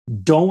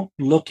don't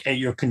look at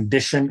your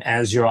condition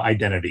as your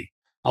identity.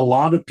 A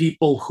lot of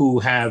people who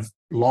have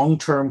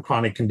long-term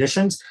chronic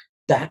conditions,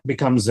 that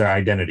becomes their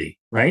identity,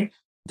 right?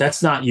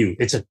 That's not you.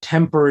 It's a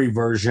temporary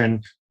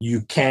version.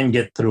 You can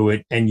get through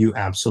it, and you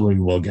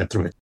absolutely will get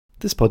through it.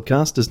 This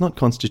podcast does not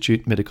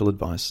constitute medical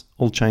advice.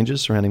 All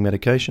changes surrounding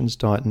medications,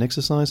 diet and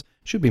exercise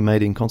should be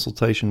made in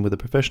consultation with a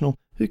professional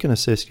who can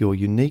assess your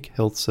unique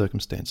health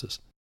circumstances.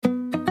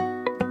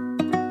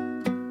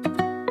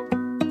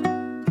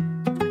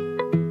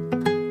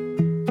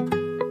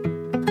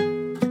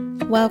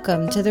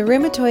 Welcome to the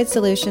Rheumatoid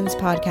Solutions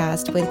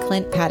podcast with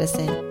Clint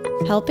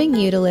Pattison, helping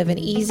you to live an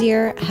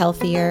easier,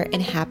 healthier,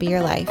 and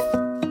happier life.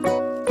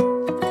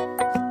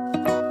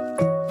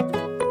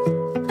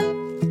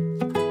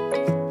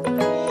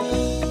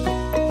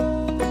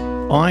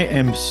 I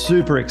am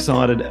super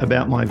excited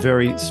about my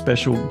very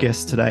special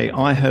guest today.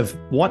 I have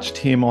watched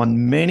him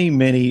on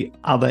many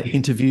other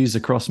interviews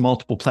across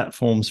multiple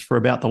platforms for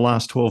about the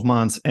last 12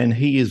 months, and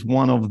he is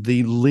one of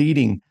the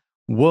leading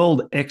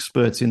world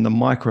experts in the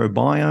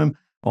microbiome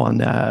on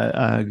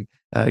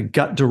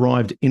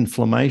gut-derived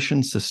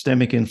inflammation,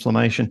 systemic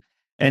inflammation.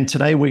 And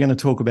today we're going to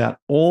talk about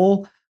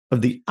all of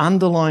the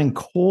underlying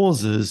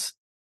causes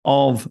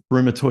of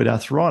rheumatoid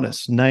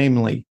arthritis,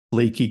 namely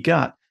leaky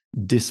gut,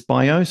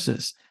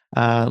 dysbiosis,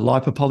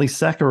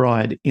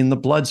 lipopolysaccharide in the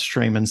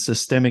bloodstream, and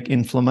systemic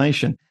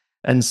inflammation.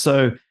 And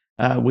so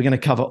we're going to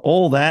cover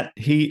all that.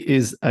 He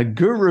is a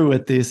guru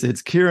at this.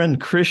 It's Kiran.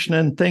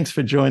 Krishnan, thanks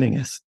for joining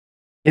us.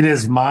 It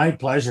is my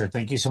pleasure.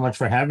 Thank you so much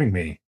for having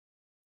me.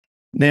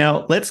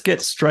 Now, let's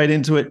get straight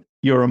into it.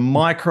 You're a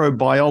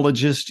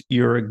microbiologist,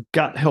 you're a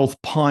gut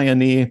health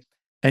pioneer,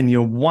 and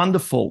you're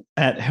wonderful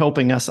at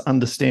helping us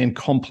understand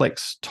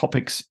complex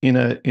topics in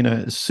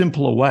a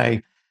simpler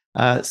way.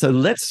 So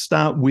let's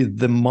start with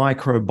the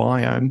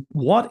microbiome.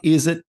 What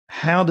is it?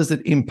 How does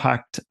it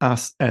impact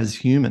us as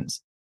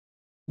humans?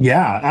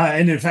 Yeah,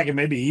 and in fact, it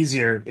may be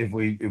easier if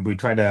we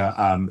try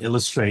to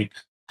illustrate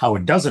how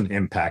it doesn't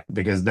impact,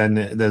 because then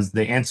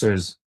the answer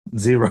is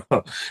zero,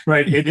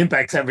 right? It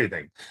impacts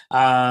everything.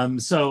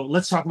 So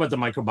let's talk about the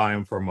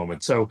microbiome for a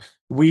moment. So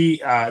the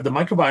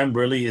microbiome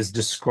really is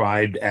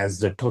described as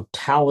the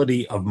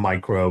totality of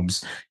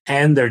microbes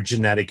and their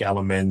genetic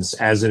elements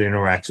as it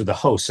interacts with the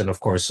host. And of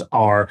course,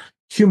 our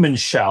human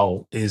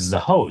shell is the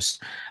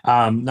host.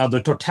 Now,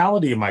 the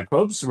totality of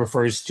microbes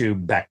refers to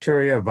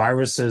bacteria,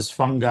 viruses,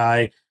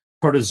 fungi,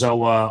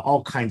 protozoa,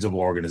 all kinds of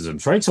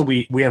organisms, right? So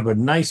we have a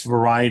nice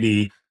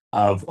variety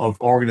of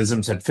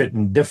organisms that fit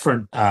in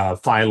different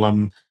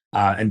phylum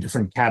and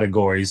different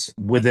categories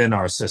within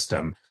our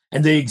system.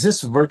 And they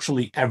exist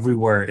virtually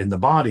everywhere in the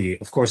body,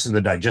 of course, in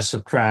the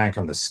digestive tract,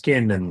 on the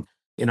skin, and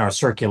in our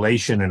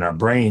circulation, in our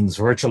brains,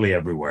 virtually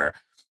everywhere.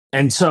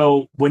 And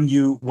so when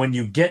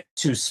you get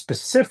to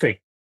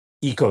specific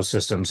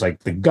ecosystems like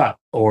the gut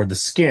or the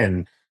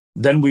skin,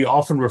 then we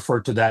often refer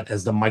to that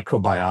as the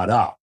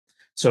microbiota.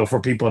 So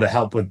for people to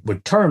help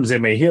with terms, they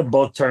may hear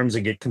both terms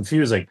and get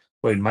confused, like,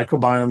 wait,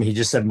 microbiome, he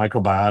just said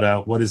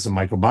microbiota. What is the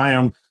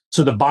microbiome?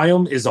 So the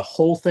biome is a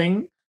whole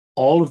thing,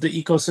 all of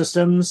the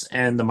ecosystems,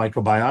 and the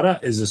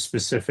microbiota is a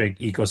specific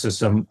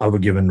ecosystem of a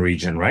given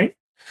region, right?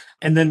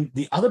 And then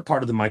the other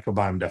part of the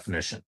microbiome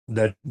definition,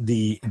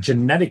 the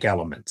genetic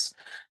elements,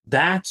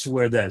 that's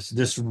where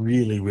this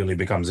really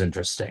becomes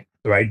interesting,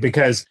 right?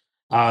 Because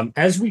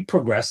as we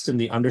progressed in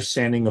the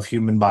understanding of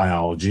human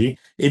biology,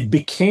 it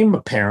became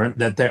apparent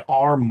that there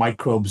are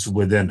microbes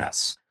within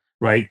us,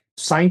 right?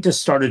 Scientists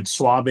started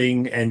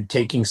swabbing and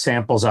taking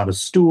samples out of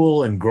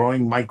stool and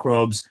growing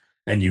microbes,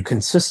 and you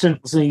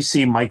consistently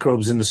see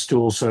microbes in the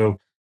stool. So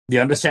the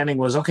understanding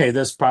was, okay,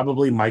 there's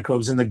probably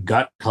microbes in the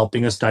gut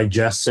helping us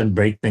digest and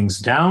break things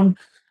down.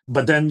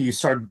 But then you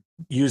start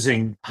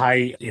using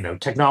high,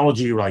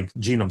 technology like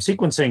genome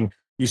sequencing,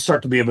 you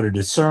start to be able to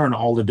discern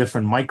all the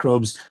different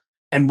microbes.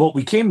 And what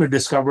we came to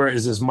discover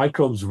is there's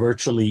microbes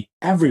virtually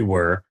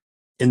everywhere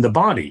in the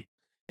body.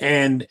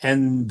 And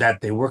that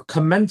they were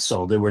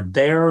commensal. They were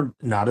there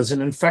not as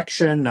an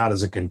infection, not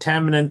as a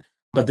contaminant,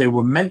 but they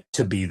were meant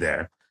to be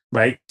there,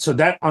 right? So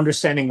that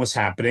understanding was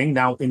happening.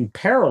 Now, in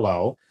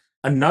parallel,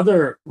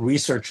 another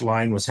research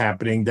line was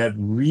happening that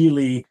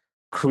really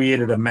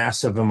created a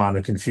massive amount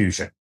of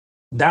confusion.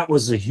 That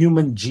was the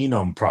Human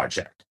Genome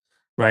Project,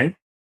 right?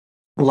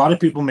 A lot of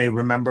people may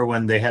remember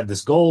when they had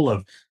this goal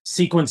of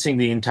sequencing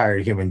the entire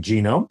human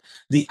genome.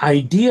 The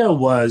idea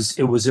was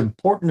it was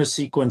important to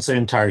sequence the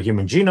entire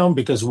human genome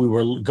because we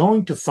were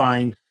going to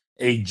find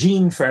a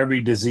gene for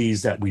every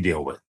disease that we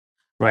deal with,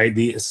 right?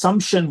 The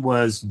assumption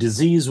was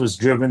disease was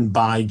driven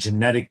by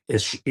genetic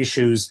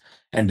issues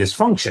and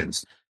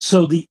dysfunctions.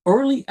 So the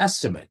early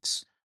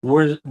estimates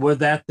were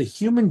that the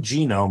human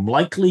genome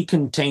likely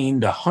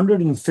contained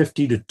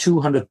 150 to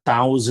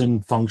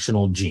 200,000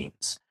 functional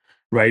genes.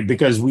 Right,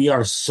 because we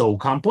are so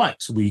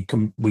complex, we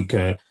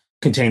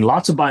contain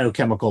lots of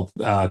biochemical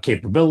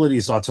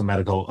capabilities, lots of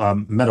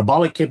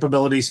metabolic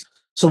capabilities.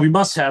 So we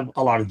must have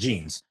a lot of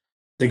genes.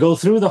 They go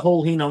through the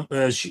whole Human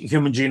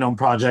Genome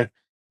Project.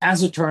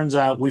 As it turns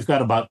out, we've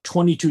got about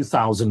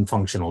 22,000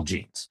 functional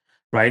genes.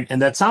 right?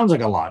 And that sounds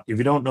like a lot if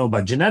you don't know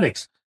about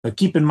genetics. But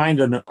keep in mind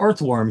that an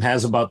earthworm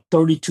has about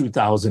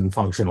 32,000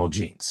 functional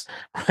genes,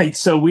 right?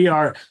 So we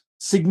are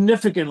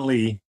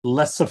significantly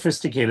less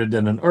sophisticated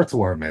than an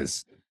earthworm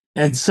is.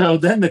 And so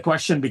then the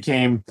question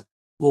became,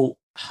 well,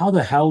 how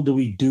the hell do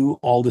we do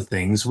all the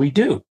things we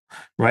do,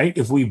 right?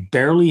 If we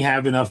barely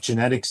have enough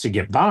genetics to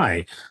get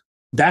by,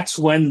 that's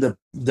when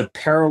the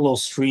parallel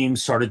stream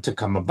started to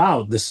come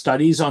about. The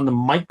studies on the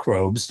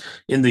microbes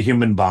in the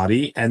human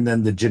body, and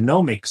then the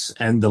genomics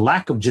and the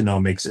lack of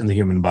genomics in the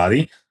human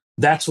body.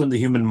 That's when the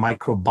Human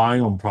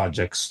Microbiome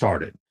Project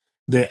started.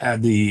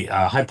 The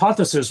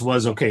hypothesis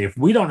was, okay, if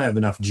we don't have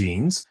enough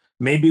genes,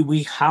 maybe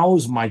we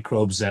house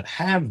microbes that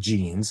have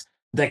genes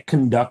that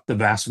conduct the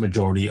vast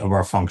majority of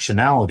our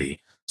functionality.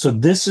 So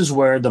this is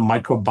where the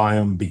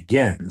microbiome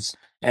begins.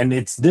 And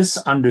it's this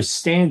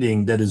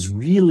understanding that is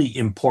really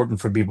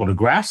important for people to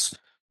grasp,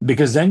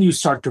 because then you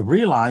start to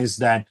realize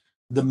that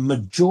the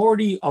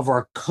majority of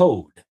our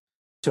code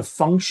to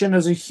function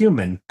as a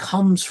human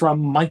comes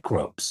from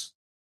microbes,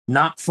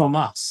 not from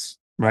us,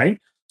 right?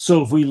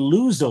 So if we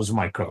lose those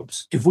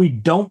microbes, if we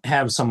don't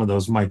have some of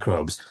those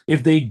microbes,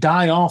 if they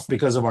die off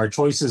because of our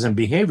choices and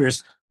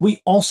behaviors,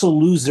 we also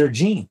lose their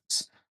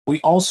genes.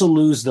 We also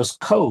lose those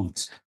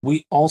codes.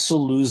 We also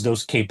lose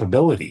those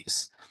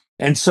capabilities.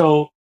 And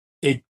so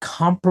it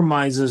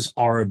compromises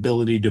our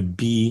ability to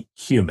be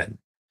human.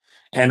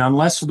 And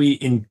unless we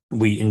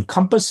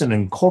encompass and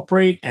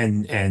incorporate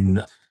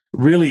and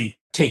really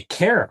take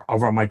care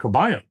of our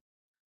microbiome,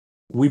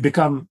 we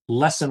become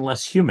less and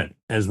less human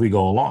as we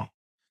go along.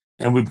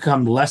 And we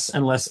become less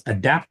and less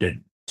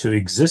adapted to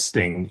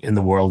existing in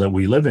the world that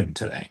we live in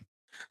today.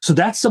 So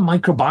that's the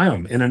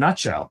microbiome in a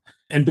nutshell.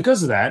 And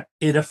because of that,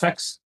 it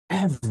affects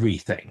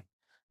everything,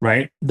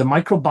 right? The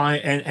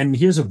microbiome, and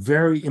here's a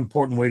very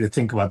important way to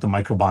think about the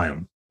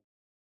microbiome.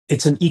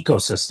 It's an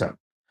ecosystem,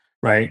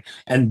 right?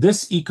 And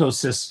this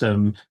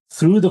ecosystem,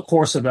 through the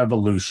course of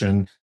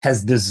evolution,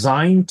 has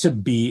designed to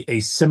be a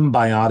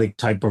symbiotic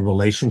type of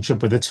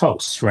relationship with its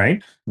hosts,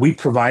 right? We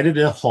provided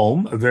a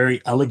home, a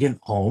very elegant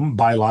home,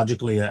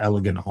 biologically an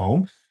elegant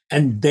home,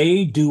 and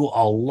they do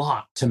a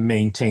lot to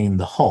maintain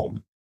the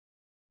home.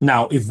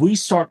 Now, if we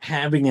start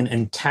having an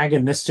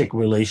antagonistic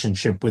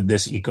relationship with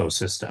this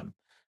ecosystem,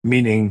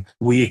 meaning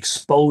we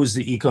expose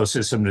the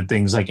ecosystem to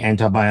things like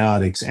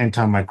antibiotics,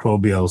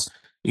 antimicrobials,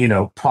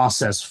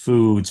 processed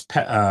foods,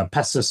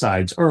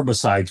 pesticides,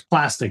 herbicides,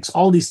 plastics,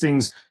 all these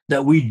things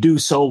that we do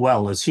so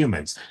well as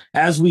humans.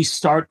 As we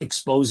start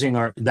exposing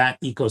that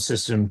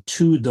ecosystem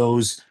to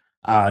those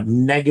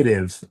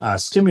negative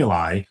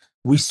stimuli,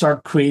 we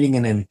start creating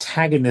an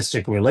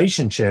antagonistic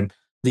relationship.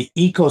 The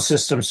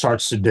ecosystem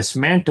starts to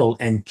dismantle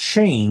and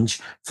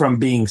change from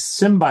being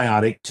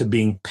symbiotic to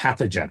being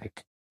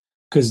pathogenic.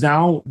 Because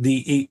now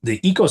the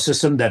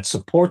ecosystem that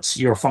supports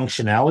your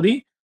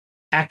functionality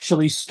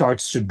actually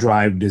starts to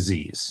drive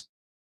disease,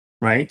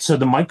 right? So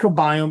the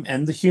microbiome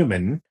and the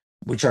human,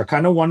 which are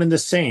kind of one and the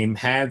same,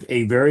 have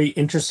a very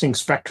interesting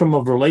spectrum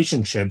of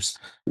relationships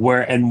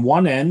where in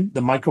one end,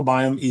 the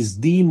microbiome is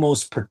the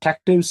most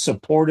protective,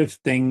 supportive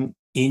thing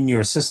in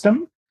your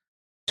system,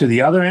 to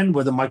the other end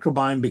where the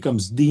microbiome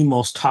becomes the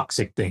most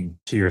toxic thing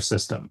to your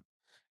system.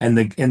 And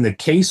in the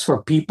case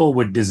for people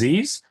with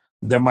disease,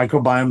 their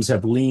microbiomes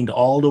have leaned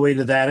all the way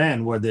to that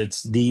end where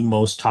it's the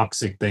most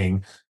toxic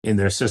thing in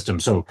their system.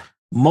 So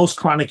most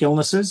chronic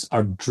illnesses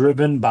are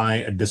driven by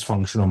a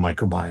dysfunctional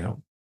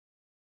microbiome.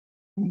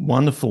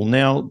 Wonderful.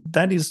 Now,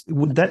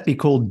 would that be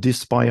called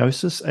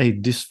dysbiosis, a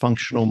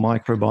dysfunctional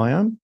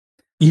microbiome?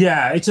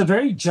 Yeah, it's a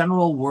very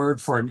general word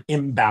for an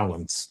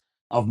imbalance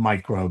of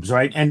microbes,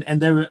 right?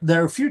 And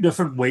there are a few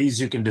different ways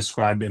you can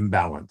describe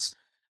imbalance.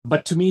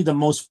 But to me, the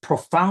most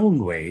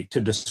profound way to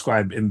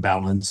describe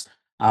imbalance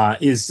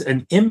is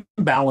an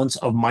imbalance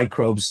of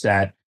microbes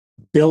that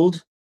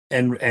build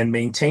and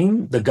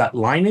maintain the gut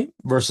lining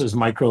versus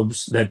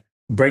microbes that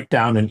break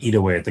down and eat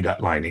away at the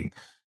gut lining.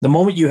 The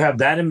moment you have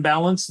that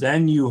imbalance,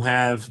 then you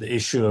have the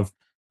issue of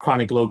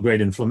chronic low-grade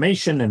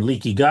inflammation and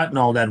leaky gut and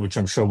all that, which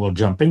I'm sure we'll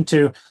jump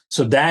into.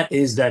 So that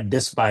is that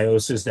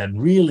dysbiosis that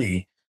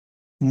really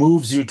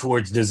moves you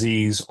towards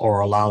disease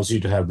or allows you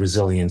to have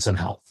resilience and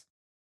health.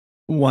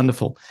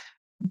 Wonderful.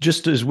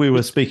 Just as we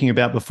were speaking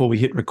about before we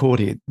hit record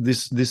here,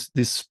 this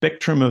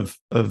spectrum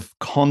of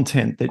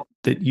content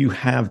that you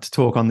have to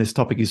talk on this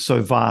topic is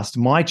so vast.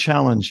 My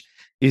challenge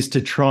is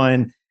to try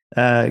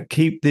and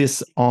keep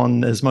this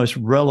on as most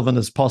relevant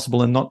as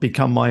possible and not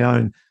become my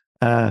own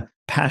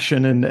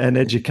passion and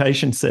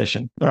education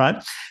session. All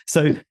right.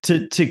 So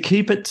to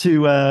keep it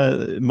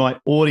to my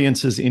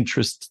audience's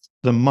interest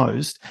the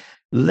most,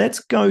 let's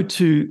go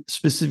to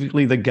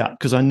specifically the gut,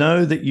 because I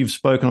know that you've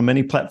spoken on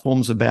many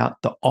platforms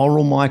about the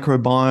oral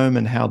microbiome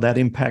and how that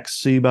impacts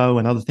SIBO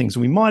and other things.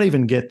 We might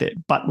even get there,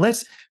 but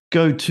let's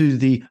go to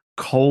the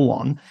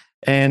colon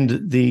and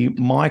the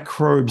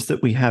microbes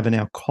that we have in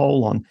our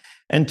colon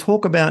and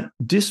talk about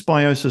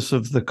dysbiosis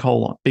of the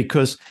colon,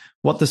 because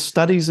what the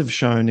studies have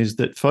shown is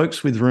that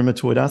folks with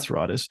rheumatoid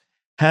arthritis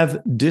have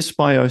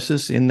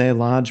dysbiosis in their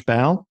large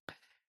bowel.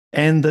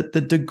 and that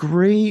the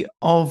degree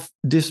of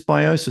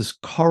dysbiosis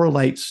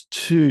correlates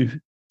to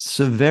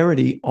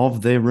severity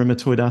of their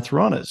rheumatoid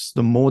arthritis.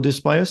 The more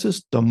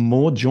dysbiosis, the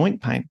more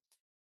joint pain.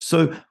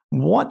 So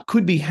what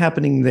could be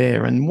happening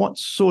there, and what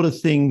sort of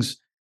things,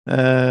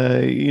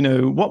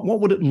 what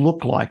would it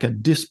look like, a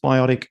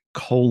dysbiotic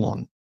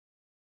colon?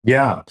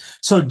 Yeah.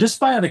 So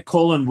dysbiotic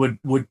colon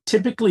would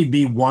typically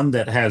be one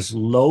that has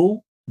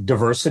low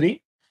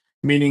diversity,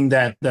 meaning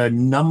that the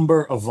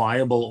number of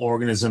viable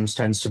organisms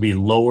tends to be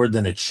lower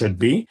than it should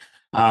be.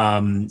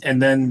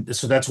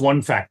 So that's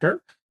one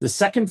factor. The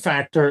second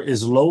factor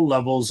is low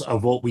levels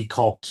of what we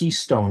call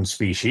keystone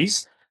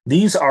species.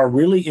 These are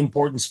really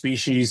important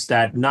species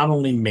that not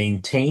only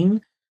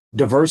maintain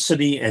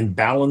diversity and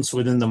balance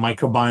within the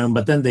microbiome,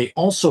 but then they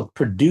also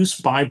produce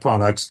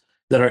byproducts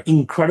that are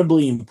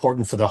incredibly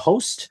important for the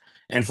host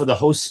and for the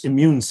host's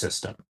immune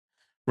system,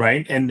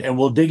 right? And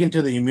we'll dig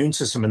into the immune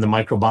system and the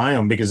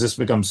microbiome because this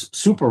becomes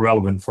super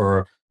relevant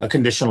for a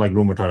condition like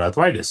rheumatoid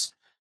arthritis.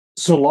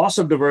 So loss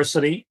of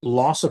diversity,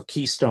 loss of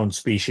keystone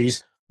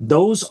species,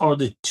 those are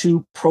the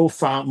two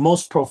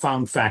most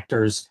profound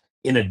factors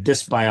in a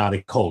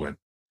dysbiotic colon.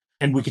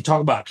 And we could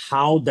talk about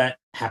how that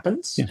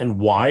happens and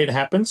why it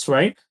happens,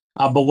 right?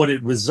 But what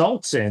it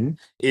results in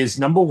is,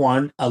 number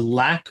one, a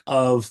lack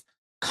of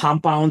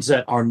compounds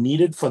that are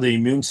needed for the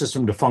immune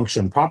system to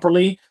function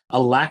properly, a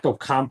lack of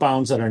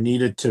compounds that are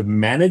needed to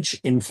manage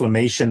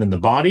inflammation in the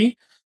body,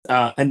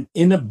 an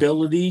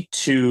inability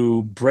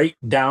to break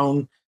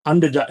down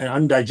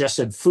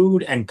undigested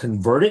food and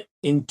convert it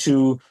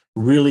into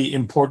really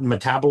important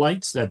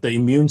metabolites that the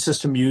immune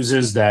system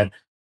uses, that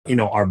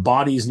our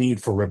bodies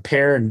need for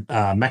repair and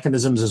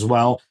mechanisms as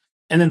well.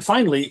 And then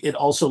finally, it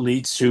also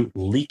leads to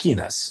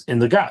leakiness in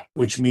the gut,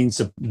 which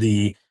means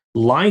the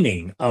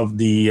lining of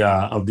the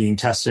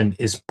intestine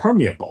is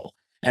permeable.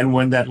 And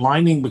when that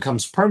lining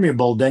becomes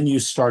permeable, then you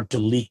start to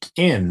leak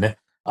in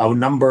a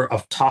number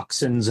of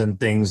toxins and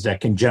things that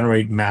can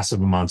generate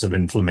massive amounts of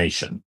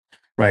inflammation,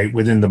 right,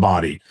 within the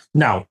body.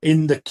 Now,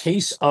 in the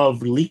case of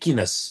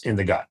leakiness in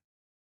the gut,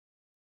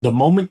 the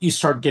moment you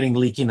start getting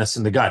leakiness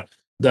in the gut,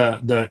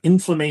 the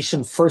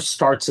inflammation first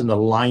starts in the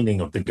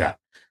lining of the gut,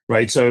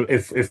 right? So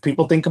if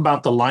people think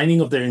about the lining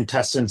of their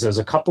intestines, there's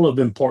a couple of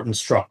important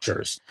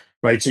structures,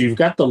 right? So you've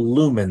got the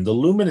lumen. The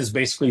lumen is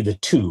basically the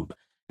tube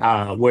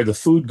where the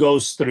food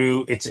goes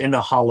through. It's in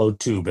a hollow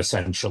tube,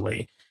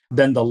 essentially.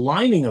 Then the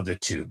lining of the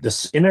tube,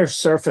 this inner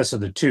surface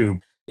of the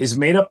tube, is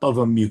made up of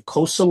a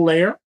mucosal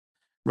layer,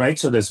 right?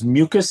 So there's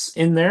mucus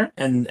in there,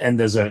 and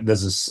there's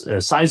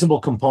a sizable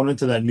component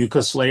to that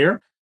mucus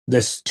layer.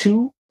 There's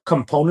two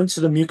components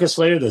to the mucus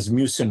layer. There's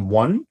mucin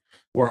 1,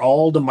 where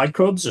all the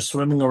microbes are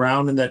swimming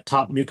around in that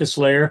top mucus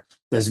layer.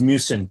 There's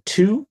mucin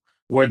 2,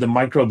 where the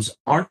microbes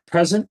aren't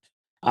present.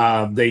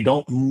 They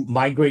don't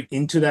migrate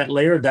into that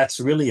layer. That's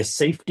really a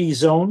safety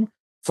zone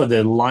for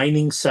the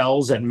lining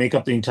cells that make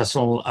up the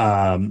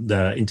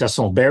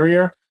intestinal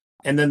barrier.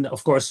 And then,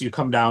 of course, you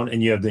come down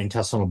and you have the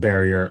intestinal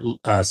barrier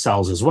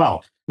cells as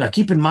well. Now,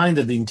 keep in mind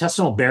that the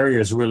intestinal barrier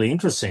is really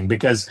interesting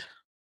because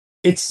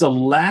it's the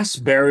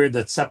last barrier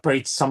that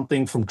separates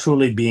something from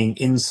truly being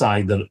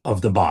inside of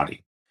the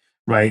body,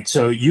 right?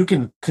 So you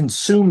can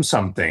consume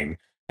something,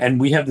 and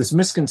we have this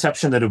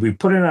misconception that if we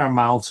put it in our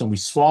mouths and we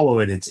swallow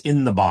it, it's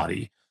in the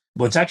body.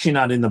 But it's actually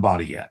not in the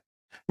body yet,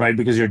 right?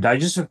 Because your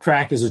digestive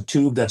tract is a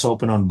tube that's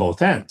open on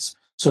both ends.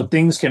 So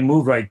things can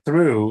move right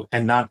through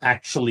and not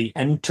actually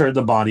enter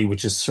the body,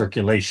 which is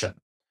circulation.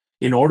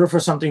 In order for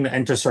something to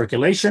enter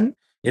circulation,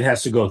 it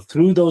has to go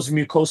through those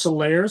mucosal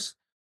layers,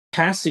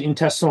 past the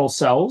intestinal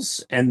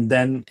cells, and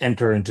then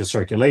enter into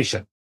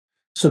circulation.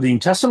 So the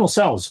intestinal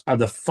cells are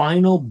the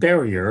final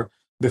barrier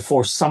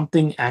before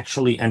something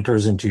actually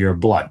enters into your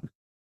blood,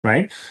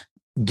 right?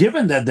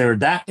 Given that they're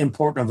that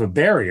important of a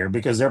barrier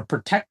because they're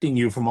protecting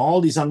you from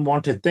all these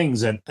unwanted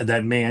things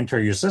that may enter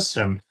your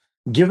system,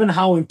 given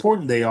how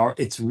important they are,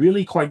 it's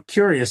really quite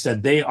curious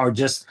that they are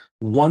just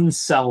one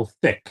cell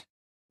thick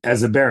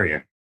as a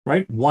barrier,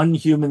 right? One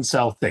human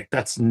cell thick.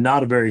 That's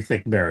not a very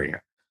thick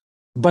barrier.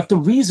 But the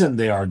reason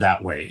they are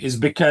that way is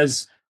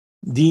because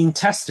the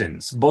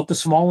intestines, both the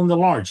small and the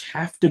large,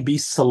 have to be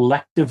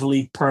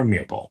selectively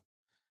permeable,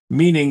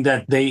 meaning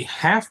that they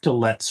have to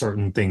let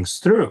certain things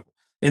through.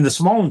 In the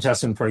small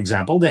intestine, for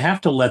example, they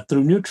have to let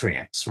through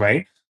nutrients,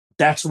 right?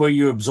 That's where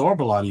you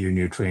absorb a lot of your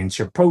nutrients,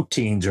 your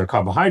proteins, your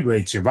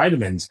carbohydrates, your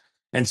vitamins,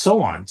 and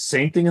so on.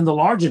 Same thing in the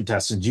large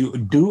intestines. You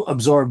do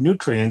absorb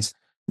nutrients,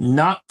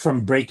 not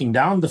from breaking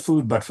down the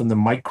food, but from the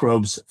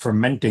microbes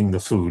fermenting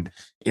the food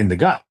in the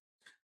gut.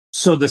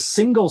 So the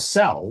single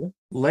cell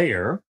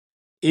layer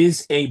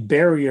is a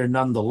barrier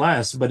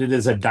nonetheless, but it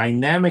is a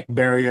dynamic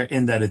barrier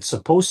in that it's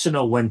supposed to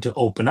know when to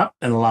open up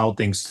and allow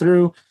things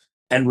through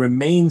and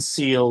remain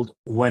sealed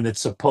when it's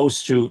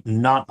supposed to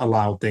not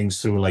allow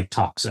things through, like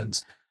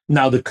toxins.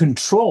 Now, the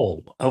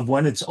control of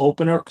when it's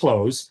open or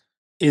closed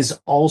is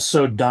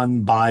also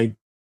done by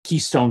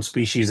keystone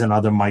species and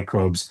other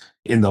microbes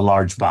in the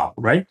large bowel,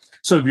 right?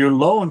 So if you're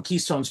low on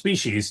keystone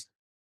species,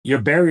 your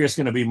barrier is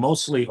going to be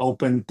mostly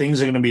open.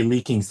 Things are going to be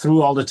leaking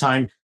through all the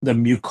time. the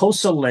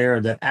mucosal layer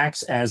that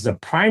acts as the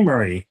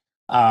primary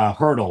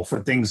hurdle for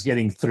things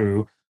getting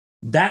through,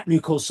 that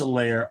mucosal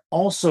layer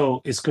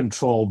also is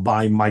controlled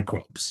by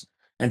microbes.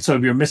 And so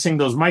if you're missing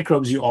those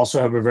microbes, you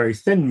also have a very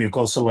thin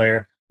mucosal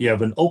layer. You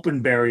have an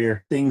open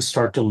barrier, things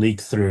start to leak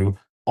through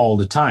all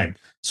the time.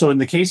 So in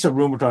the case of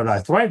rheumatoid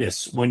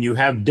arthritis, when you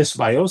have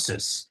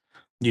dysbiosis,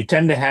 you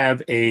tend to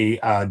have a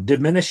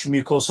diminished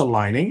mucosal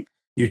lining.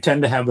 You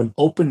tend to have an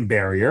open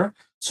barrier.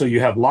 So you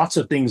have lots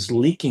of things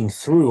leaking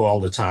through all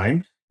the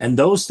time. And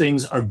those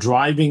things are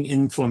driving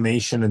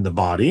inflammation in the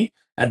body.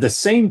 At the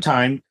same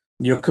time,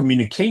 your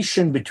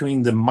communication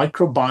between the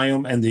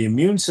microbiome and the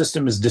immune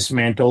system is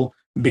dismantled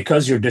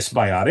because you're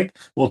dysbiotic.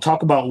 We'll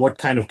talk about what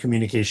kind of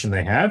communication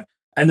they have.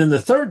 And then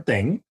the third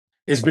thing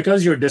is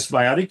because you're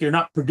dysbiotic, you're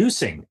not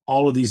producing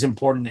all of these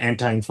important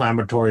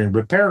anti-inflammatory and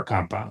repair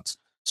compounds.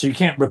 So you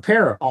can't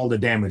repair all the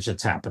damage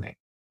that's happening,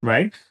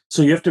 right?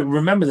 So you have to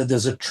remember that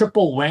there's a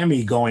triple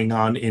whammy going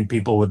on in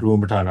people with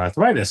rheumatoid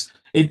arthritis.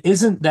 It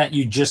isn't that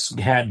you just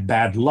had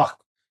bad luck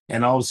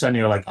and all of a sudden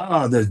you're like,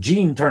 oh, the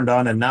gene turned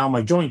on and now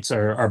my joints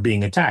are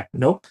being attacked.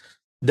 Nope.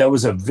 There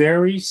was a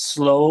very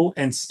slow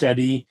and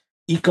steady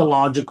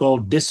ecological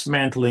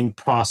dismantling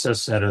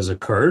process that has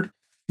occurred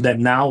that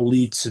now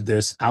leads to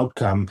this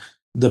outcome.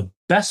 The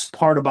best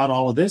part about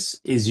all of this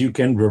is you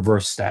can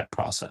reverse that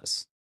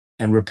process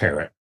and repair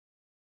it.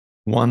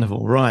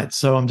 Wonderful. Right.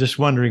 So I'm just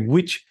wondering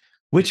which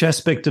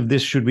aspect of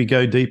this should we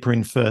go deeper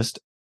in first?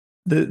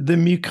 The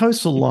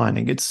mucosal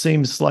lining. It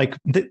seems like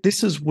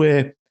this is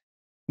where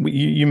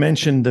you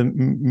mentioned the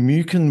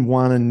mucin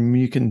 1 and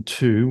mucin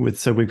 2.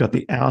 So we've got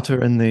the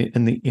outer and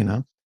the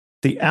inner.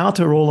 The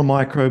outer, all the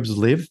microbes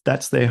live.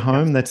 That's their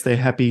home. That's their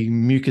happy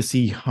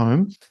mucousy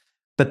home.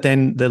 But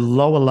then the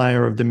lower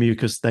layer of the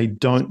mucus, they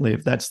don't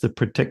live. That's the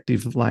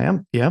protective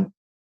layer. Yeah.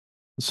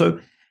 So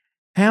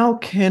how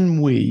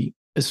can we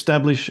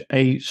establish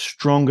a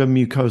stronger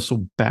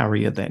mucosal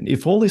barrier then?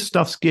 If all this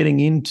stuff's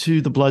getting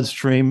into the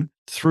bloodstream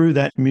through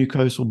that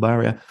mucosal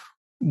barrier,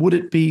 would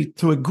it be,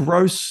 to a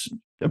gross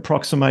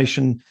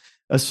approximation,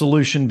 a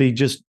solution be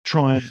just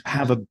try and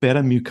have a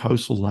better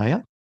mucosal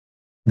layer?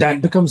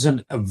 That becomes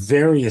a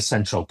very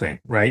essential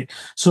thing, right?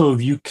 So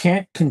if you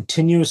can't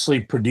continuously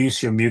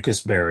produce your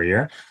mucus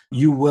barrier,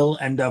 you will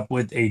end up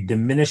with a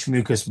diminished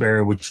mucus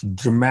barrier, which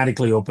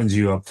dramatically opens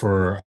you up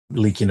for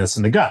leakiness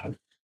in the gut.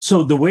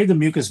 So the way the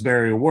mucus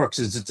barrier works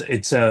is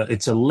it's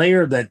a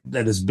layer that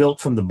is built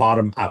from the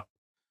bottom up,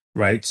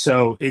 right?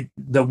 So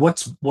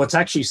what's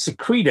actually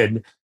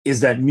secreted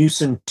is that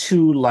mucin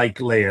 2-like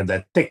layer,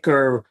 that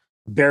thicker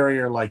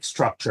barrier-like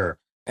structure,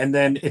 and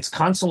then it's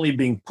constantly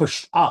being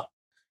pushed up.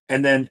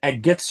 And then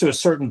it gets to a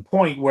certain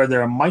point where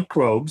there are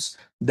microbes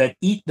that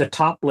eat the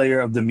top layer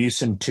of the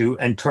mucin 2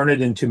 and turn it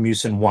into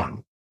mucin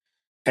 1.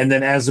 And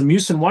then as the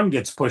mucin 1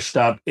 gets pushed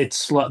up,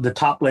 the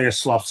top layer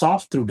sloughs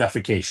off through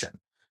defecation,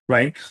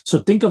 right? So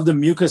think of the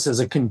mucus as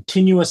a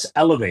continuous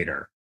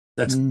elevator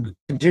that's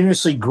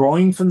continuously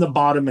growing from the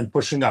bottom and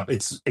pushing up.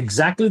 It's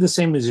exactly the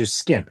same as your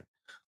skin,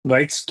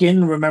 right?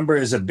 Skin, remember,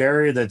 is a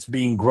barrier that's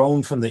being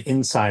grown from the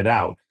inside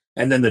out.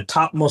 And then the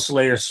topmost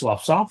layer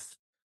sloughs off,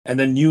 and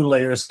then new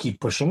layers keep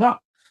pushing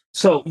up.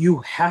 So you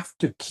have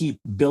to keep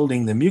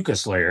building the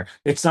mucus layer.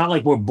 It's not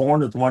like we're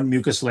born with one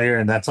mucus layer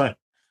and that's it,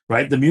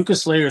 right? The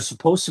mucus layer is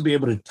supposed to be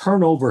able to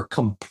turn over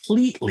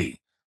completely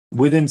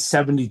within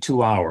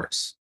 72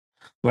 hours,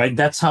 right?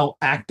 That's how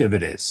active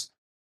it is.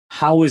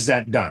 How is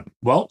that done?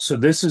 Well, so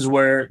this is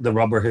where the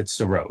rubber hits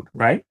the road,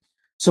 right?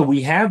 So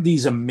we have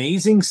these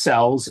amazing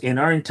cells in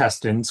our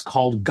intestines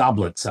called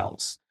goblet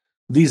cells.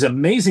 These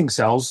amazing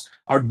cells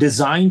are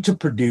designed to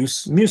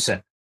produce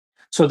mucin.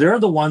 So they're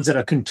the ones that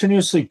are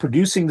continuously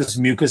producing this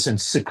mucus and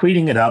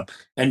secreting it up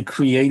and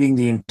creating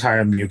the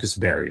entire mucus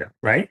barrier,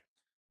 right?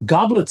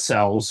 Goblet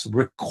cells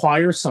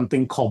require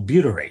something called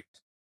butyrate.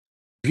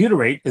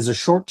 Butyrate is a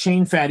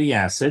short-chain fatty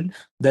acid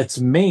that's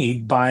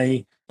made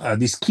by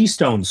these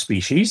keystone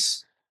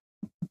species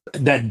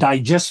that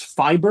digest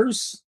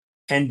fibers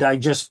and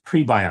digest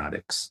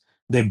prebiotics.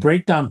 They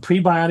break down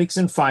prebiotics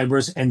and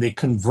fibers and they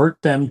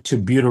convert them to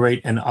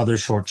butyrate and other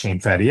short-chain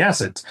fatty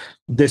acids.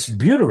 This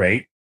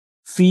butyrate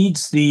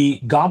feeds the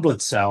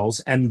goblet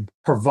cells and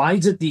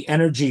provides it the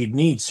energy it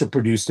needs to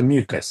produce the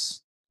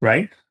mucus,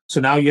 right? So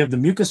now you have the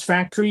mucus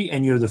factory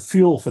and you're the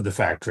fuel for the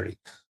factory.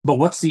 But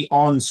what's the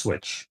on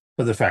switch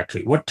for the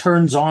factory? What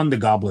turns on the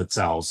goblet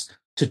cells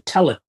to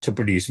tell it to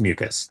produce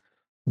mucus?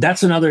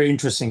 That's another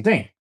interesting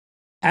thing.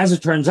 As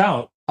it turns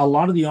out, a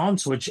lot of the on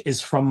switch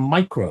is from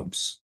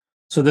microbes.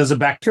 So there's a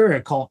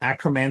bacteria called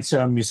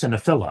Akkermansia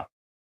muciniphila.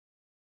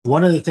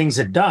 One of the things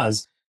it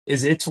does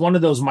is it's one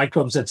of those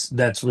microbes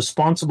that's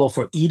responsible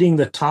for eating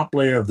the top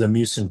layer of the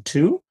mucin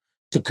 2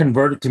 to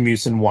convert it to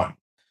mucin 1.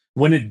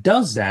 When it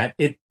does that,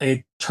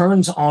 it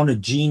turns on a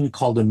gene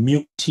called a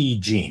MUC-T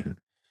gene.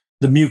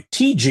 The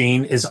MUC-T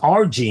gene is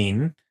our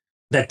gene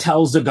that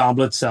tells the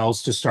goblet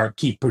cells to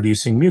keep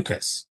producing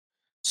mucus.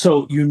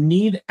 So you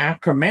need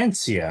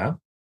Akkermansia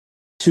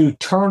to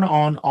turn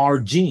on our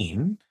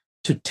gene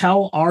to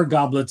tell our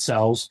goblet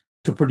cells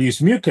to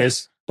produce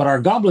mucus, but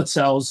our goblet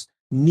cells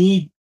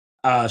need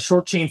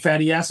short chain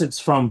fatty acids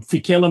from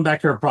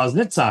Faecalibacter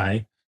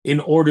prosnitzi in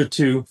order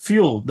to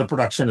fuel the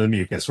production of the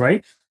mucus,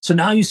 right? So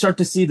now you start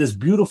to see this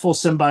beautiful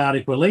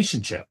symbiotic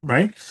relationship,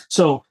 right?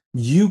 So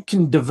you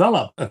can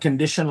develop a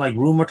condition like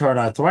rheumatoid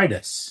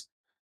arthritis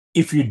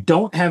if you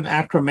don't have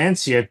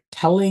Akkermansia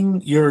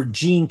telling your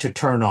gene to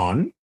turn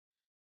on.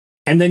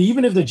 And then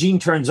even if the gene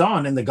turns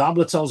on and the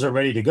goblet cells are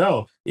ready to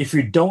go, if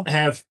you don't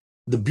have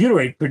the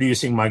butyrate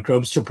producing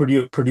microbes to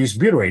produce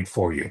butyrate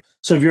for you.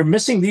 So if you're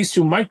missing these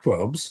two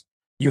microbes,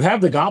 you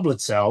have the goblet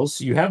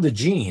cells, you have the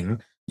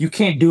gene, you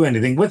can't do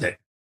anything with it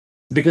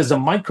because the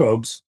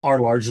microbes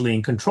are largely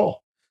in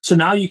control. So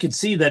now you can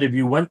see that if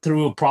you went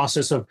through a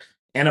process of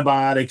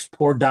antibiotics,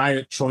 poor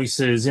diet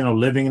choices,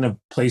 living in a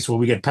place where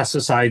we get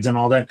pesticides and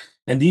all that,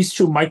 and these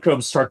two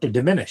microbes start to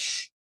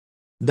diminish,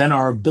 then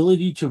our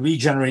ability to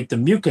regenerate the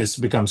mucus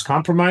becomes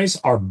compromised,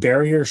 our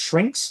barrier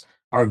shrinks,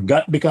 our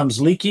gut becomes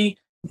leaky.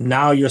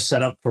 Now you're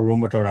set up for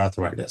rheumatoid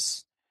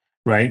arthritis,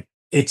 right?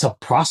 It's a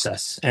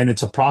process, and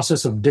it's a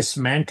process of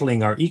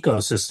dismantling our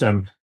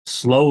ecosystem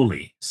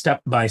slowly,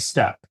 step by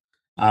step.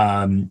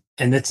 And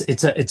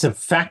it's a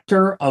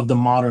factor of the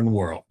modern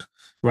world,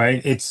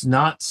 right? It's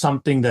not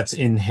something that's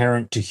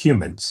inherent to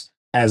humans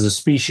as a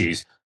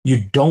species.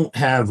 You don't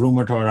have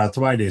rheumatoid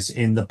arthritis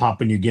in the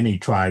Papua New Guinea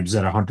tribes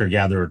that are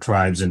hunter-gatherer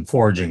tribes and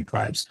foraging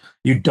tribes.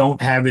 You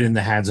don't have it in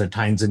the Hadza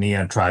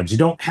Tanzania tribes. You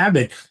don't have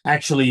it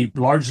actually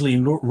largely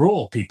in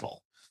rural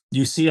people.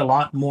 You see a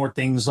lot more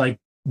things like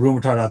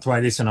rheumatoid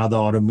arthritis and other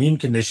autoimmune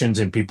conditions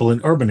in people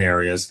in urban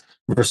areas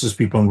versus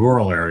people in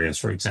rural areas,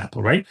 for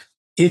example, right?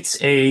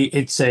 It's a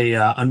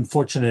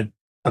unfortunate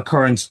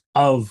occurrence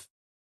of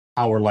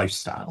our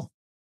lifestyle.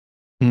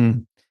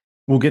 Mm.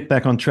 We'll get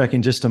back on track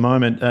in just a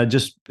moment.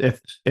 Just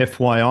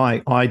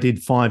FYI, I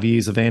did 5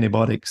 years of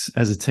antibiotics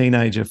as a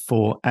teenager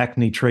for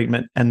acne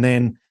treatment. And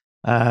then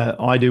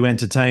I do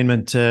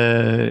entertainment,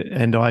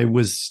 and I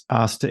was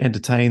asked to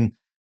entertain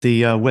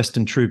the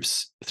Western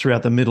troops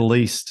throughout the Middle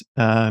East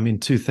in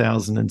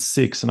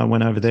 2006. And I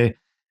went over there,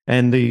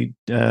 and the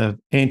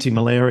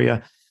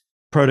anti-malaria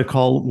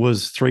protocol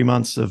was 3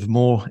 months of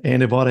more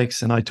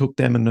antibiotics. And I took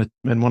them, and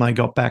when I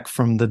got back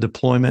from the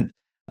deployment,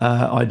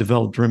 I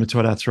developed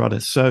rheumatoid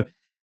arthritis. So,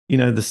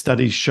 the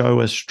studies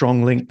show a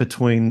strong link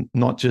between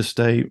not just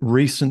a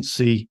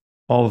recency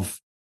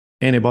of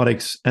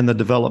antibiotics and the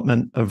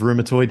development of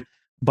rheumatoid,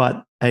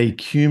 but a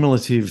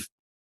cumulative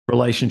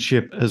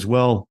relationship as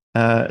well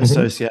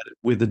associated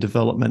with the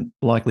development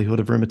likelihood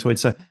of rheumatoid.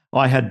 So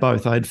I had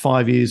both. I had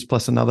 5 years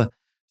plus another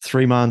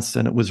 3 months,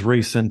 and it was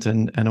recent,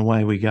 and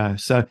away we go.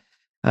 So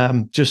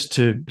just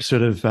to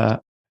sort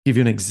of give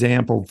you an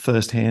example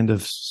firsthand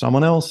of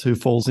someone else who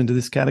falls into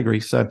this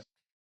category. So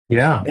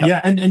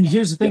yeah. And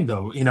here's the thing,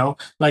 though,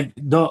 like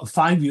the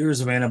 5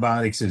 years of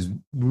antibiotics is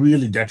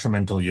really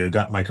detrimental to your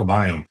gut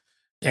microbiome.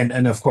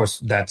 And of course,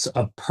 that's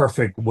a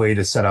perfect way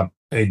to set up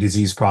a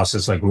disease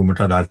process like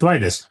rheumatoid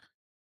arthritis.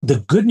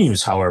 The good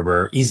news,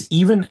 however, is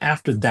even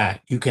after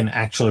that, you can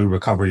actually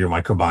recover your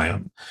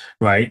microbiome,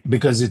 right?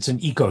 Because it's an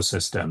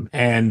ecosystem.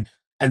 And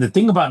the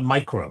thing about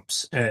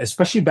microbes,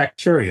 especially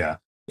bacteria,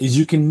 is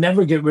you can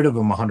never get rid of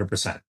them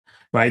 100%.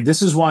 Right.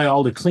 This is why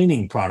all the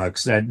cleaning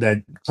products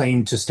that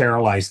claim to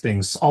sterilize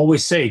things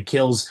always say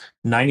kills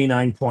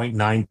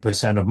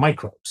 99.9% of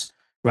microbes.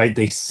 Right.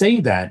 They say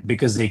that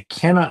because they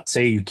cannot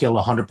say you kill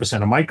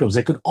 100% of microbes.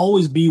 There could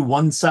always be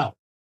one cell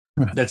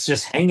that's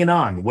just hanging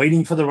on,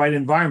 waiting for the right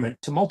environment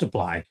to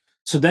multiply.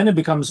 So then it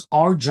becomes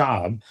our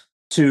job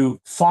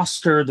to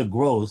foster the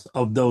growth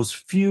of those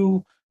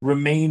few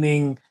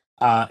remaining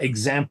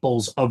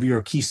examples of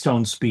your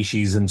keystone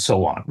species and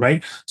so on,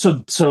 right?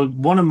 So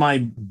one of my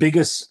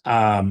biggest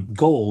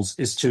goals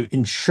is to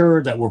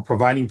ensure that we're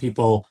providing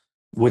people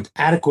with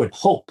adequate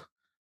hope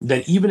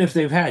that even if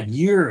they've had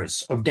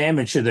years of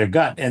damage to their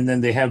gut and then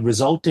they have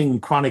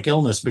resulting chronic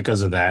illness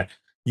because of that,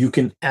 you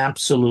can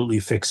absolutely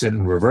fix it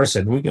and reverse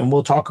it. And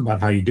we'll talk about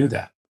how you do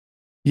that.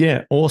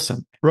 Yeah,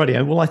 awesome.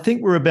 Rightio. Well, I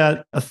think we're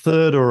about a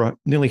third or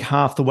nearly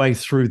half the way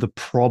through the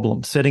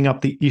problem, setting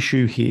up the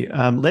issue here.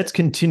 Let's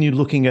continue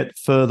looking at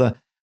further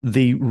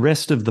the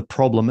rest of the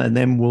problem, and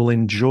then we'll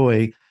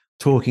enjoy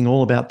talking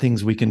all about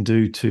things we can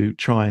do to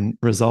try and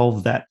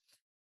resolve that.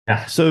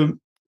 Yeah. So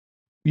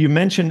you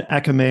mentioned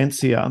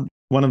Akkermansia,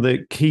 one of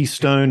the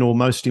keystone or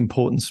most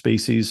important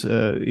species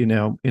in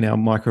our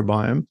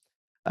microbiome.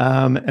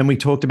 And we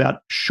talked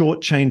about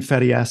short chain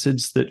fatty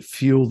acids that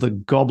fuel the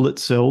goblet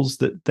cells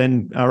that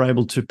then are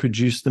able to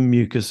produce the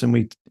mucus.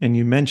 And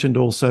you mentioned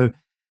also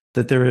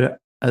that there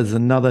is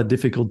another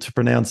difficult to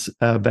pronounce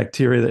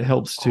bacteria that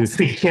helps to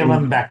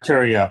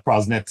Faecalibacter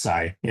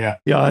prosnitzi. Yeah.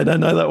 Yeah, I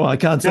don't know that one. I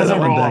can't say that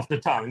one. Doesn't roll off the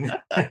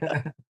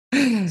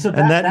tongue. So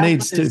that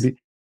needs to be.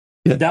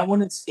 Yeah. That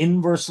one is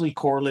inversely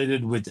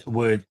correlated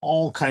with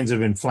all kinds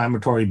of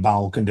inflammatory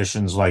bowel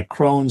conditions like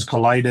Crohn's,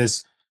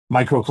 colitis,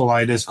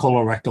 microcolitis,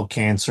 colorectal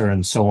cancer,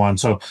 and so on.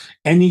 So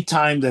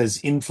anytime there's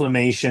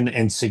inflammation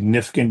and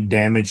significant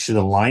damage to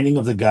the lining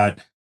of the gut,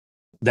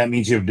 that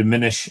means you have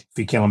diminished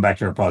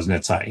Faecalibacter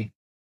prosnitzi.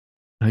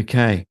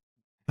 Okay,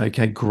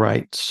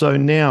 great. So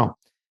now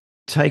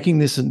taking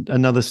this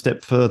another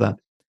step further,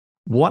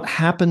 what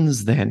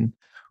happens then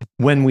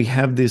when we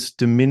have this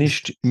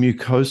diminished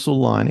mucosal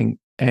lining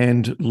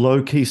and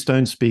low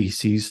keystone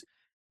species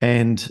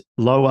and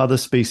low other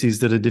species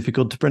that are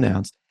difficult to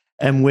pronounce,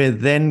 and we're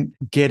then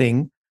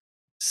getting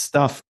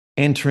stuff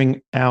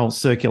entering our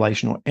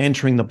circulation or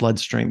entering the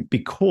bloodstream?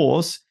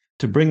 Because,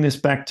 to bring this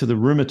back to the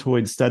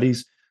rheumatoid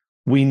studies,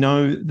 we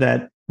know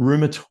that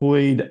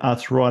rheumatoid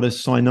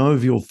arthritis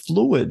synovial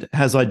fluid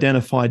has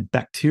identified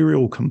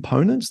bacterial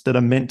components that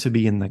are meant to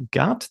be in the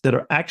gut that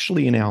are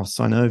actually in our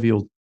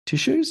synovial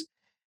tissues.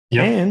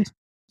 Yeah. And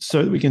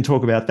so we can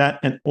talk about that,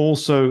 and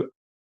also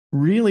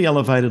really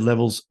elevated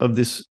levels of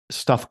this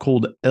stuff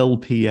called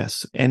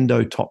LPS,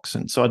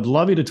 endotoxin. So I'd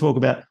love you to talk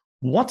about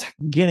what's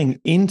getting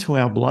into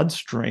our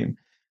bloodstream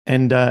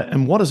and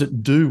what does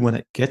it do when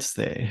it gets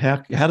there?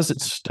 How does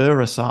it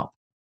stir us up?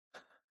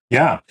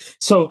 Yeah.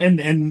 So, and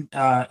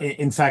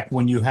in fact,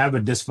 when you have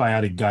a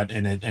dysbiotic gut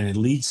and it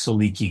leads to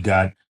leaky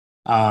gut,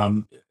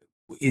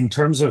 in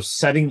terms of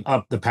setting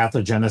up the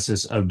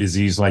pathogenesis of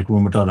disease like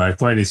rheumatoid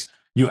arthritis,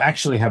 you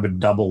actually have a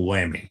double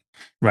whammy,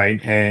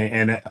 right?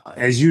 And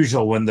as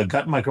usual, when the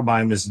gut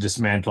microbiome is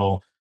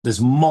dismantled,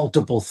 there's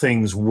multiple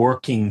things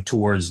working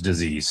towards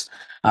disease.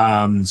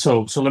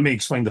 So let me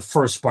explain the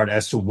first part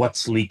as to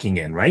what's leaking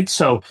in, right?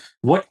 So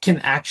what can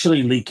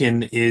actually leak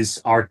in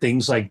are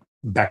things like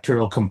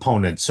bacterial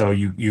components. So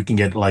you can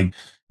get like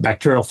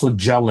bacterial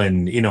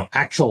flagellin,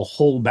 actual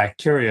whole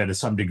bacteria to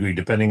some degree,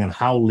 depending on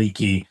how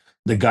leaky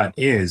the gut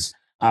is.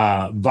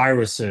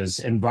 Viruses,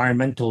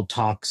 environmental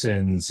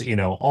toxins,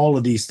 all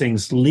of these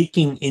things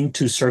leaking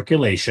into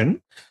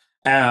circulation.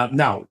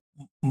 Now,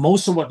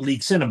 most of what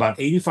leaks in, about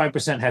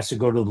 85%, has to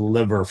go to the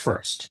liver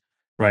first,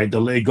 right?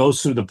 It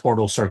goes through the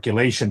portal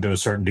circulation to a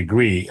certain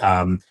degree,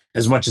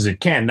 as much as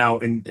it can. Now,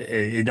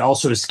 it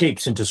also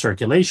escapes into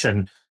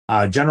circulation,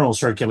 general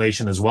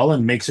circulation as well,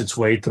 and makes its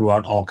way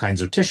throughout all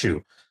kinds of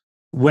tissue.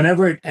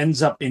 Whenever it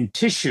ends up in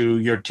tissue,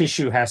 your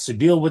tissue has to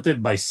deal with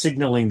it by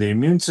signaling the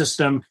immune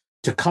system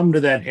to come to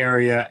that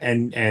area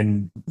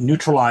and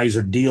neutralize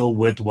or deal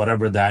with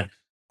whatever that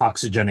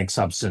toxigenic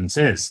substance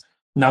is.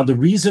 Now, the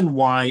reason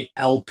why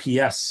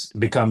LPS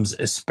becomes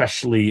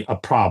especially a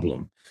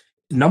problem,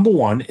 number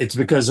one, it's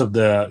because of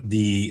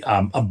the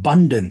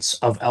abundance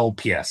of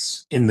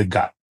LPS in the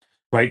gut,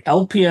 right?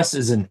 LPS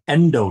is an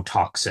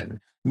endotoxin,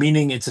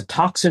 meaning it's a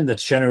toxin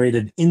that's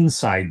generated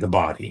inside the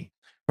body,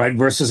 right?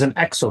 Versus an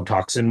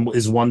exotoxin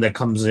is one that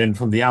comes in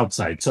from the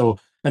outside. So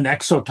an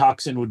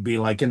exotoxin would be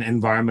like an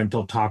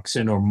environmental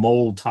toxin or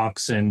mold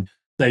toxin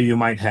that you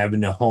might have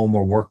in a home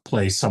or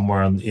workplace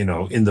somewhere,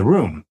 in the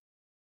room.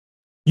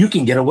 You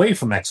can get away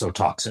from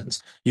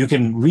exotoxins. You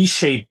can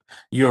reshape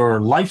your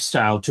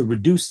lifestyle to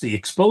reduce the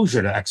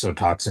exposure to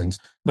exotoxins,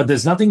 but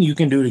there's nothing you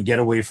can do to get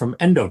away from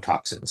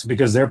endotoxins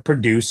because they're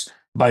produced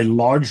by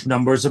large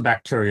numbers of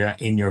bacteria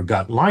in your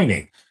gut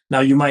lining.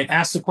 Now, you might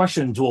ask the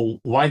question, well,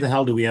 why the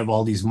hell do we have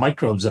all these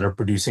microbes that are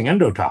producing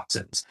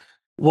endotoxins?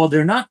 Well,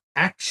 they're not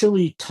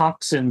actually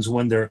toxins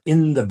when they're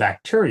in the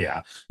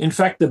bacteria. In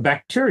fact, the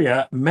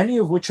bacteria, many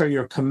of which are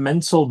your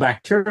commensal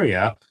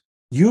bacteria,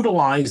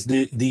 utilize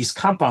these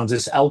compounds,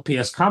 this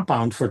LPS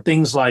compound, for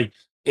things like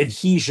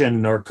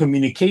adhesion or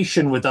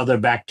communication with other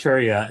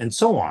bacteria and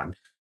so on.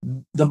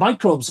 The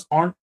microbes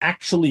aren't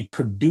actually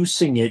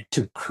producing it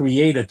to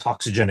create a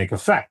toxigenic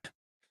effect.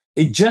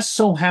 It just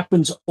so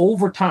happens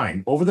over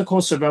time, over the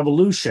course of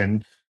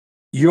evolution,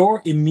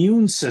 your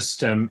immune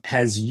system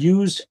has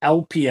used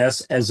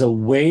LPS as a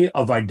way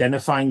of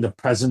identifying the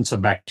presence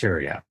of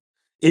bacteria.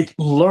 It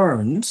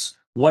learns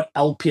what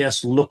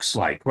LPS looks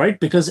like, right?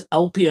 Because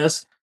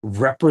LPS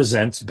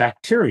represents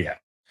bacteria.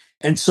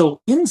 And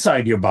so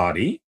inside your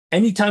body,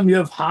 anytime you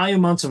have high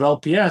amounts of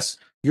LPS,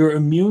 your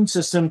immune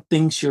system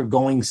thinks you're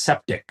going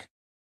septic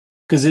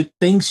because it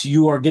thinks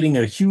you are getting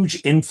a huge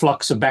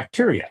influx of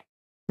bacteria,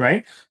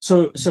 right?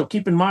 So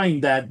keep in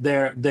mind that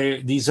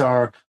these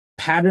are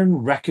pattern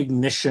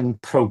recognition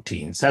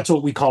proteins. That's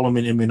what we call them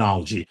in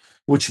immunology,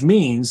 which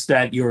means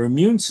that your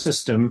immune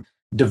system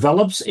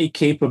develops a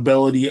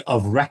capability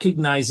of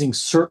recognizing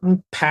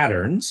certain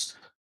patterns,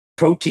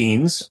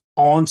 proteins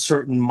on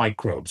certain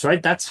microbes,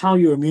 right? That's how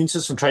your immune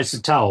system tries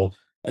to tell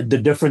the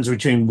difference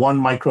between one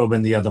microbe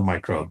and the other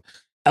microbe.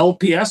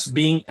 LPS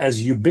being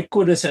as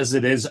ubiquitous as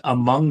it is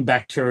among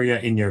bacteria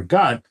in your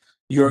gut,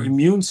 your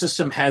immune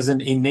system has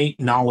an innate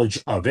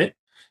knowledge of it.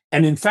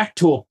 And in fact,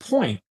 to a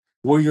point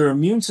where your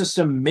immune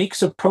system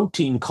makes a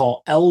protein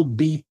called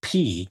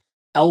LBP,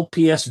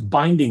 LPS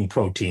binding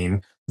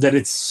protein, that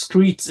it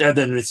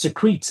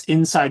secretes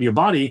inside your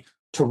body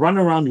to run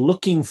around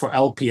looking for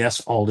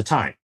LPS all the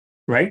time,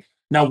 right?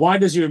 Now, why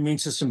does your immune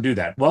system do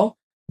that? Well,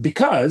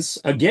 because,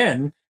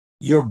 again,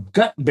 your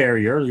gut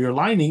barrier, your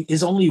lining,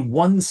 is only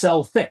one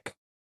cell thick,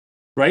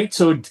 right?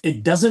 So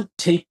it doesn't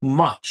take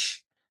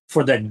much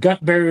for that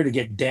gut barrier to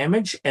get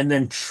damaged, and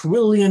then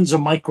trillions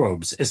of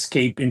microbes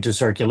escape into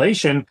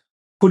circulation,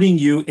 putting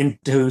you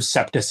into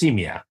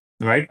septicemia,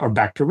 right? Or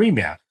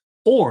bacteremia,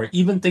 or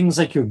even things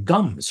like your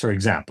gums, for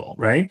example,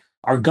 right?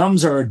 Our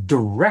gums are a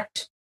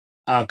direct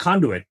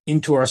conduit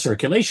into our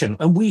circulation.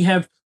 And we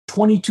have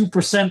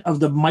 22% of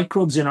the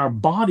microbes in our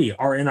body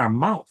are in our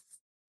mouth.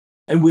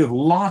 And we have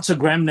lots of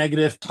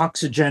gram-negative,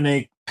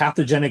 toxigenic,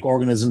 pathogenic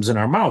organisms in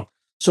our mouth.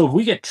 So if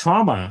we get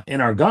trauma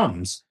in our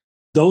gums,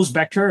 those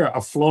bacteria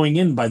are flowing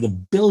in by the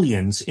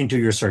billions into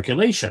your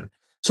circulation.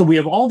 So we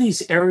have all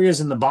these areas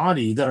in the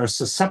body that are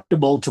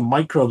susceptible to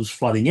microbes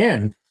flooding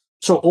in.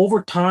 So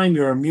over time,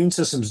 your immune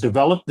systems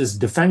develop this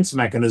defense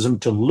mechanism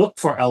to look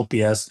for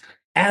LPS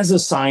as a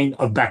sign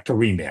of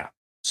bacteremia.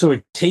 So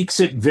it takes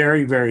it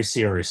very, very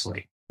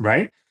seriously,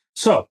 right?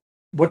 So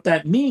what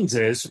that means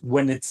is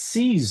when it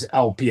sees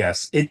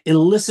LPS, it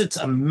elicits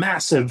a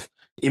massive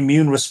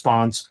immune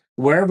response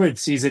wherever it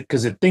sees it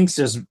because it thinks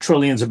there's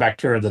trillions of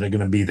bacteria that are going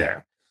to be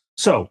there.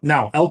 So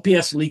now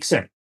LPS leaks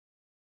in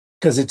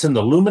because it's in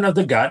the lumen of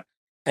the gut.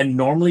 And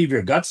normally, if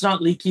your gut's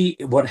not leaky,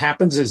 what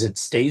happens is it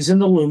stays in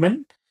the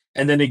lumen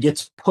and then it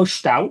gets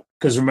pushed out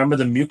because remember,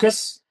 the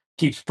mucus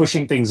keeps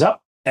pushing things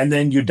up and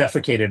then you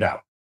defecate it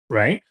out,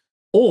 right?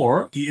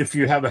 Or if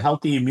you have a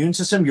healthy immune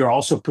system, you're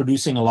also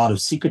producing a lot of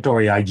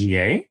secretory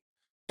IgA,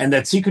 and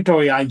that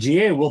secretory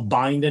IgA will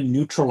bind and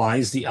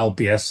neutralize the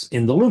LPS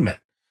in the lumen,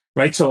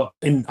 right? So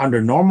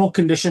under normal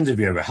conditions, if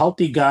you have a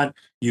healthy gut,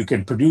 you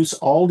can produce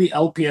all the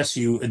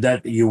LPS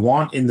that you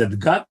want in the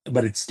gut,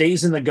 but it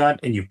stays in the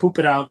gut and you poop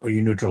it out or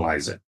you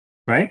neutralize it,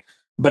 right?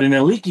 But in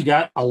a leaky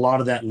gut, a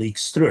lot of that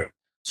leaks through.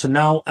 So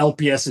now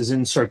LPS is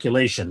in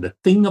circulation. The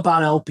thing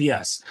about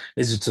LPS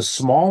is it's a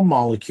small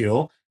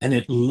molecule and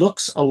it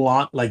looks a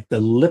lot like the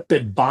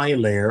lipid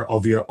bilayer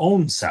of your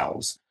own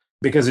cells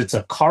because it's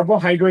a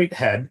carbohydrate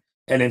head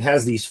and it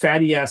has these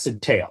fatty acid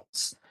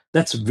tails.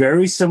 That's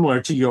very similar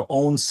to your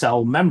own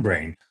cell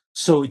membrane.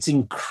 So it's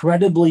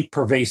incredibly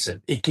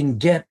pervasive. It can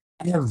get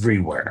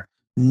everywhere.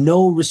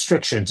 No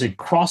restrictions. It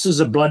crosses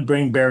the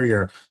blood-brain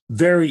barrier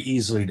very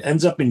easily. It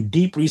ends up in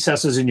deep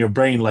recesses in your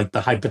brain like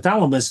the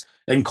hypothalamus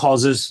and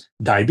causes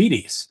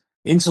diabetes,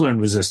 insulin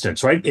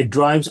resistance, right? It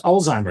drives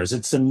Alzheimer's.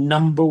 It's the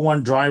number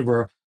one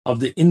driver of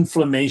the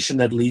inflammation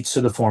that leads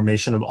to the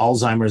formation of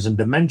Alzheimer's and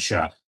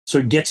dementia. So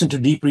it gets into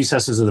deep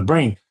recesses of the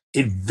brain.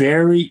 It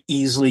very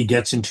easily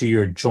gets into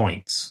your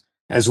joints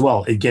as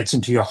well. It gets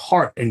into your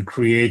heart and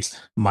creates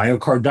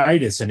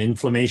myocarditis and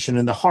inflammation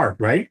in the heart,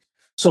 right?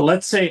 So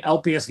let's say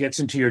LPS gets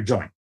into your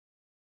joint.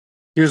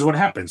 Here's what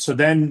happens. So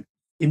then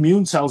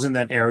immune cells in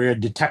that area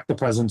detect the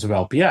presence of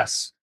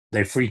LPS.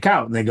 They freak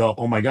out and they go,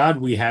 oh my God,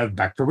 we have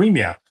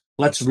bacteremia.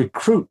 Let's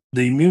recruit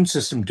the immune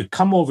system to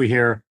come over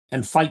here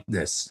and fight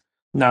this.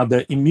 Now,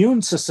 the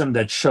immune system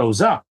that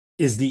shows up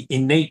is the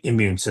innate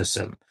immune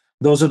system.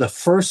 Those are the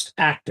first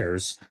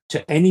actors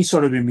to any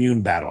sort of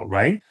immune battle,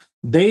 right?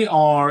 They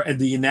are, and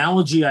the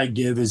analogy I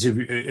give is if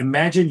you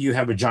imagine you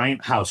have a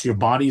giant house, your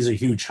body is a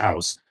huge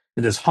house,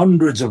 and there's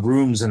hundreds of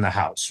rooms in the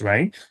house,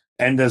 right?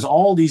 And there's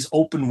all these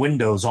open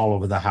windows all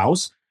over the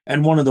house.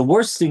 And one of the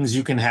worst things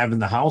you can have in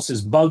the house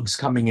is bugs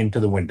coming into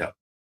the window,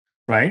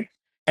 right?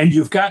 And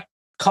you've got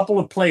a couple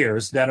of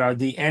players that are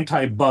the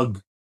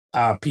anti-bug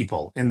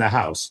people in the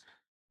house.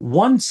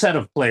 One set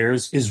of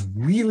players is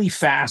really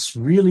fast,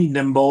 really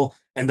nimble,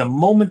 and the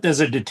moment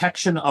there's a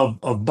detection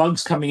of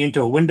bugs coming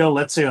into a window,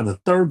 let's say on the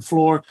third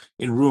floor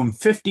in room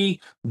 50,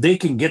 they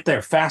can get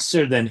there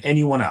faster than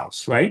anyone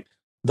else, right?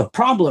 The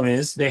problem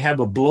is they have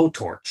a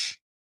blowtorch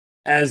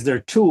as their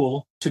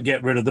tool to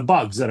get rid of the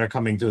bugs that are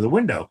coming through the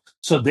window.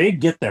 So they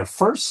get there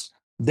first.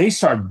 They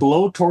start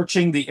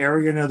blowtorching the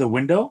area near the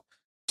window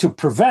to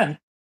prevent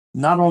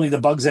not only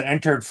the bugs that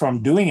entered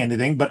from doing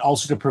anything, but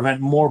also to prevent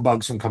more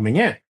bugs from coming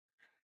in.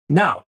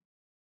 Now,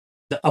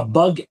 a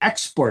bug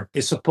expert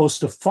is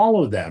supposed to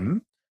follow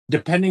them,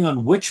 depending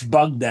on which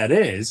bug that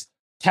is,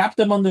 tap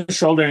them on the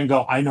shoulder and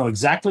go, I know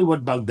exactly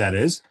what bug that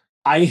is.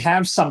 I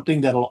have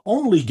something that'll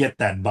only get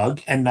that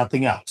bug and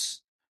nothing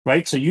else,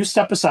 right? So you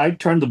step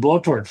aside, turn the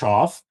blowtorch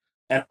off,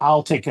 and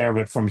I'll take care of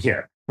it from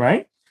here,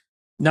 right?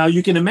 Now,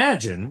 you can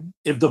imagine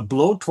if the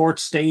blowtorch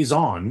stays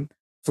on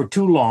for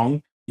too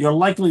long, you're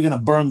likely going to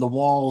burn the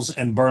walls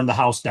and burn the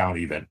house down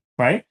even,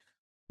 right?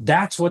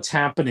 That's what's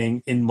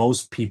happening in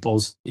most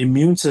people's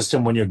immune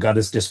system when your gut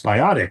is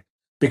dysbiotic.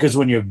 Because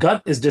when your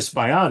gut is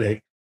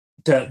dysbiotic,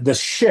 the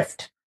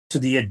shift to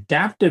the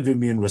adaptive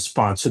immune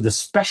response, to the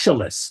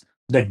specialist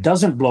that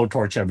doesn't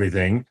blowtorch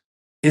everything,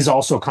 is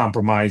also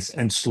compromised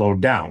and slowed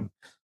down.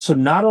 So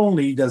not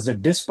only does the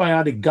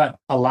dysbiotic gut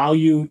allow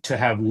you to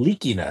have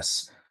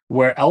leakiness,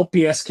 where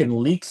LPS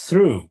can leak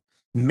through,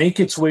 make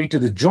its way to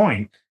the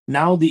joint,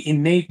 now the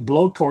innate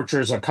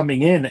blowtorchers are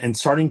coming in and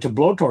starting to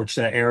blowtorch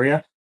that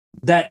area.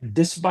 That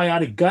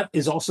dysbiotic gut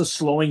is also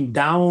slowing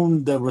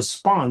down the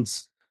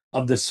response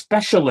of the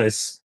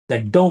specialists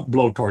that don't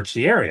blowtorch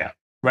the area,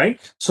 right?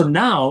 So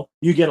now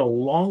you get a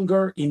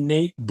longer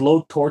innate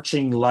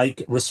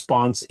blowtorching-like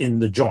response in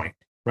the joint,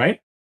 right?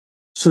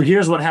 So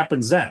here's what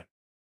happens then.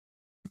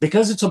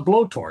 Because it's a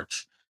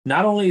blowtorch,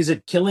 not only is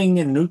it killing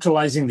and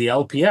neutralizing the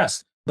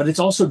LPS, but it's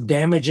also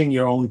damaging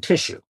your own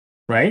tissue,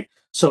 right?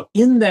 So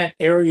in that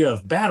area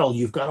of battle,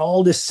 you've got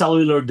all this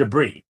cellular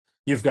debris.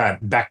 You've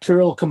got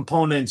bacterial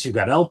components, you've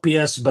got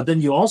LPS, but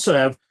then you also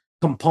have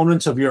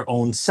components of your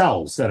own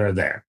cells that are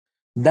there.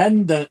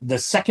 Then the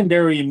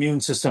secondary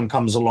immune system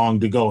comes along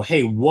to go,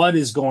 hey, what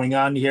is going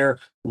on here?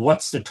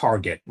 What's the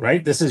target,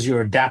 right? This is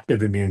your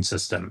adaptive immune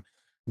system.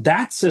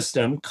 That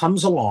system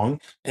comes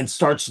along and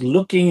starts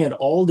looking at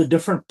all the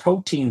different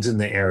proteins in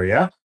the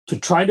area to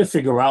try to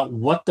figure out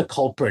what the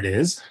culprit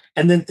is,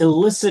 and then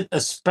elicit a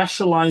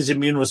specialized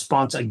immune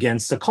response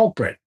against the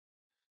culprit.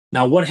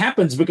 Now, what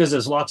happens, because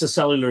there's lots of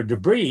cellular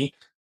debris,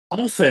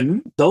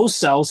 often those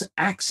cells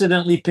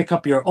accidentally pick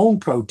up your own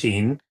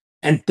protein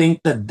and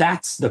think that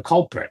that's the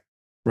culprit,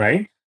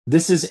 right?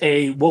 This is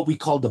what we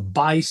call the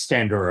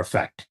bystander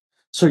effect.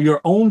 So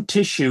your own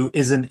tissue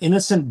is an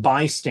innocent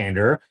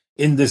bystander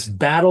in this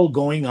battle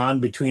going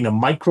on between a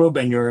microbe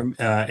and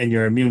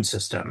your immune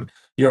system.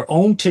 Your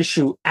own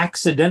tissue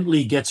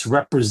accidentally gets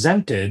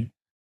represented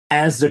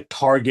as the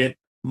target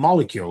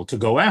molecule to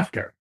go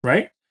after,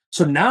 right?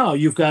 So now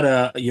you've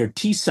got your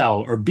T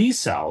cell or B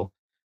cell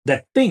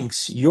that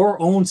thinks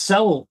your own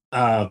cell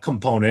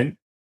component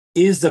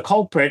is the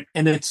culprit,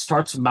 and it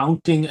starts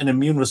mounting an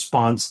immune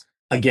response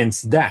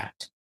against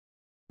that.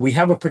 We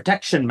have a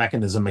protection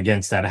mechanism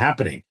against that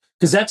happening,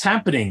 because that's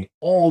happening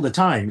all the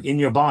time in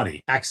your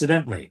body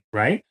accidentally,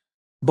 right?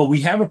 But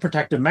we have a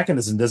protective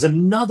mechanism. There's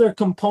another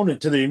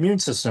component to the immune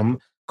system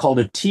called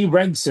a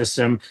Treg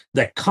system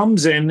that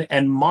comes in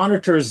and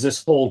monitors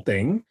this whole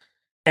thing.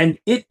 And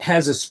it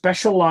has a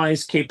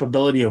specialized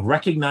capability of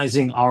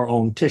recognizing our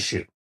own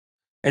tissue.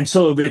 And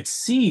so if it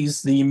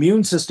sees the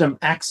immune system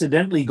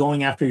accidentally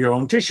going after your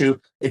own tissue,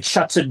 it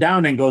shuts it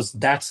down and goes,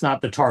 that's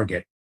not the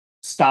target.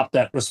 Stop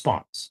that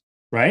response,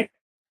 right?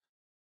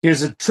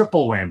 Here's a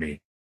triple whammy.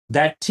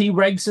 That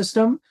Treg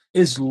system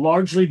is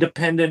largely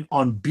dependent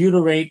on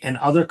butyrate and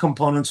other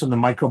components from the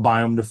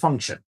microbiome to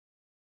function,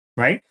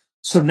 right?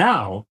 So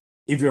now,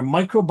 if your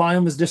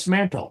microbiome is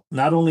dismantled,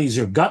 not only is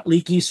your gut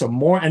leaky, so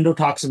more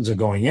endotoxins are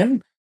going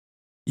in,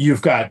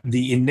 you've got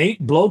the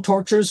innate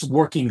blowtorches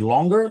working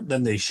longer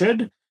than they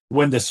should.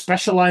 When the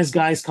specialized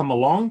guys come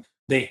along,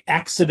 they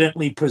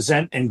accidentally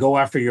present and go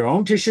after your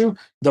own tissue.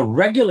 The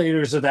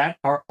regulators of that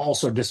are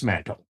also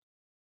dismantled,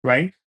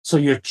 right? So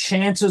your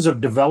chances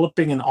of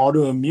developing an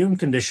autoimmune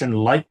condition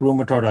like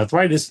rheumatoid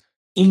arthritis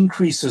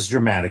increases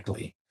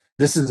dramatically.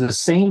 This is the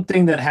same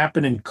thing that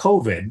happened in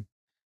COVID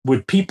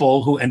with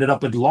people who ended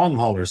up with long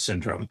hauler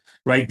syndrome,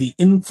 right? The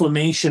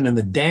inflammation and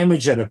the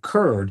damage that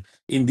occurred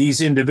in these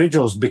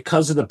individuals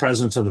because of the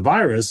presence of the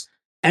virus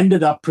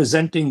ended up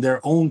presenting their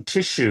own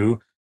tissue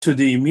to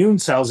the immune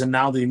cells. And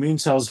now the immune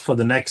cells for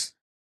the next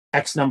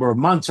X number of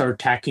months are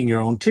attacking your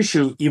own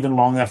tissue even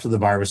long after the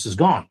virus is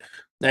gone.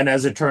 And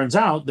as it turns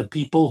out, the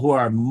people who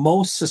are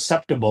most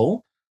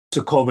susceptible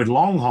to COVID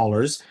long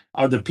haulers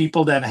are the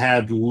people that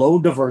had low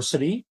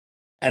diversity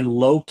and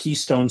low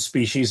keystone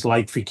species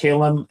like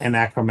Fecalum and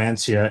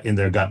Akkermansia in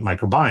their gut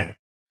microbiome,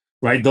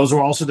 right? Those are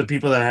also the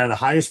people that had the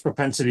highest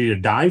propensity to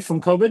die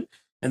from COVID,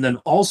 and then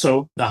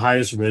also the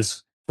highest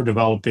risk for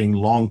developing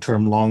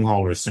long-term long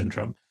hauler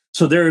syndrome.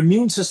 So their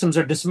immune systems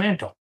are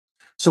dismantled.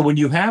 So when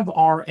you have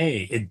RA,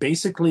 it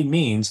basically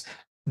means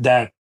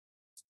that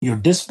your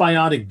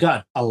dysbiotic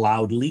gut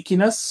allowed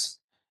leakiness.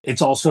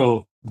 It's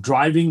also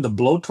driving the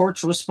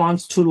blowtorch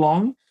response too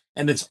long,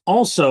 and it's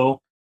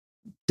also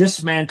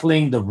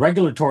dismantling the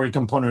regulatory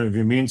component of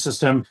your immune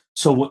system.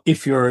 So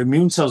if your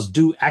immune cells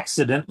do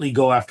accidentally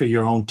go after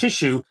your own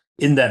tissue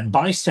in that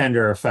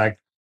bystander effect,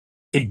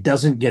 it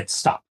doesn't get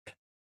stopped,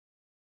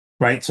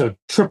 right? So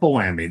triple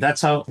whammy.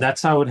 That's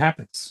how it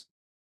happens.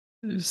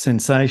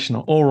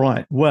 Sensational. All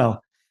right.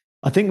 Well,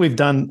 I think we've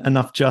done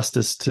enough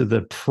justice to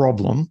the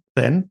problem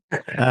then.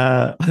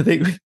 I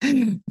think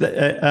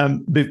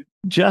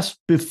just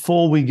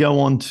before we go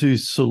on to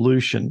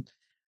solution,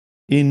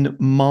 in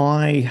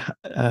my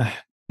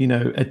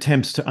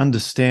attempts to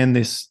understand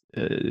this,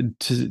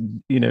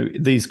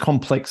 these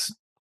complex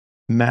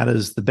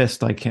matters the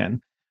best I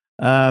can,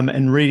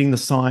 and reading the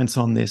science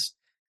on this,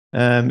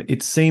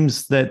 it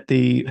seems that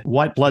the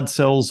white blood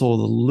cells or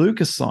the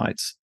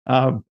leukocytes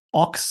are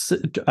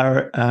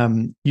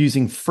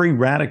using free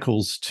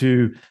radicals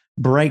to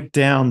break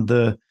down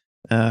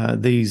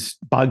these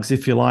bugs,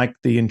 if you like,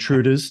 the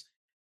intruders,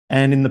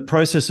 and in the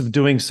process of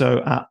doing so,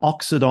 are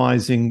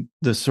oxidizing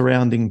the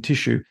surrounding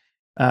tissue.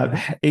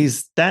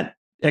 Is that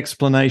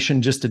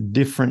explanation just a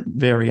different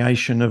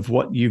variation of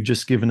what you've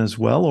just given as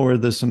well, or are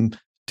there some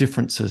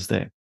differences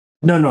there?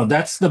 No,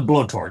 that's the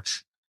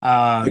blowtorch.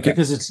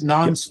 Because it's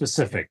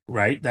non-specific,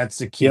 right? That's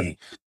the key.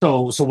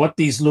 Yep. So what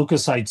these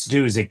leukocytes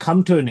do is they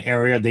come to an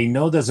area, they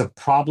know there's a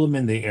problem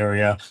in the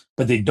area,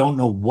 but they don't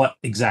know what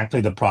exactly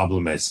the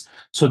problem is.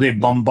 So they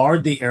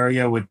bombard the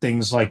area with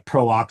things like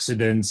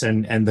pro-oxidants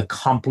and the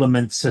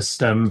complement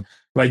system,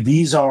 right?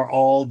 These are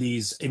all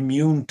these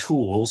immune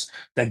tools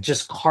that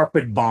just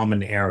carpet bomb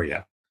an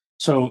area.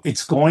 So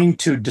it's going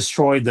to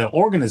destroy the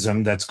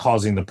organism that's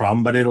causing the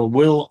problem, but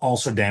will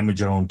also damage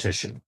your own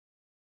tissue.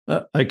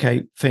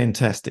 Okay,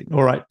 fantastic.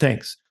 All right,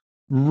 thanks.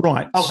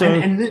 Right. Oh, so,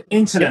 and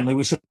incidentally,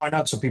 we should point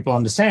out so people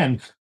understand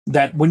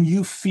that when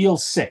you feel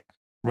sick,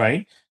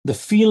 right, the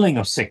feeling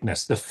of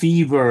sickness, the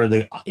fever,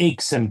 the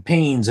aches and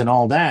pains and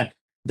all that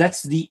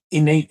that's the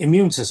innate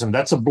immune system.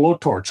 That's a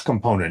blowtorch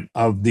component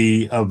of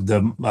the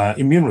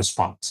immune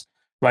response,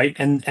 right?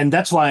 And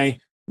that's why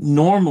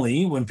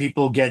normally when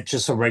people get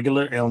just a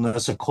regular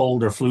illness, a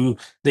cold or flu,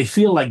 they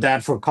feel like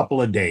that for a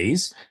couple of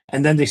days,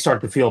 and then they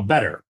start to feel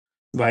better,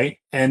 right?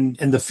 And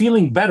the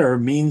feeling better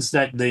means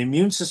that the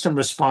immune system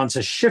response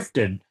has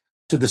shifted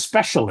to the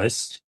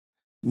specialist,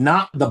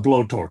 not the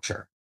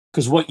blowtorcher.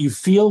 Because what you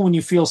feel when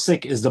you feel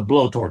sick is the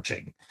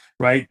blowtorching,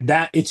 right?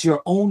 That it's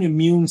your own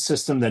immune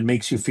system that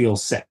makes you feel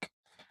sick.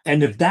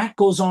 And if that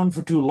goes on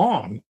for too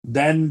long,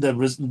 then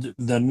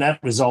the net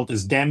result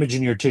is damage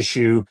in your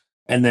tissue,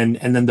 and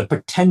then the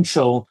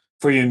potential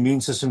for your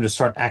immune system to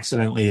start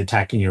accidentally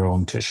attacking your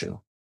own tissue.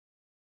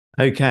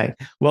 Okay.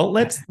 Well,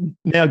 let's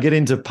now get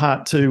into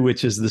part two,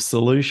 which is the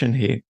solution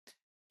here.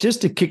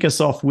 Just to kick us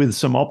off with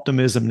some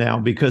optimism now,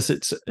 because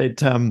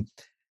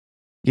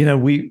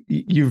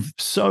you've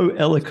so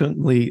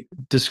eloquently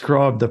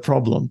described the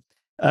problem.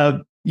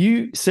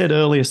 You said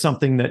earlier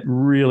something that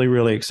really,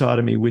 really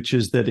excited me, which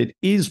is that it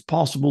is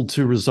possible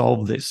to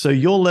resolve this. So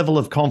your level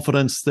of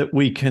confidence that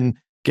we can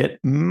get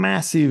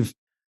massive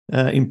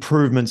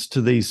improvements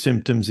to these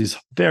symptoms is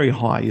very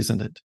high,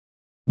 isn't it?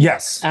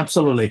 Yes,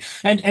 absolutely.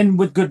 And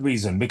with good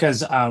reason,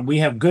 because we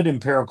have good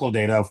empirical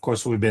data. Of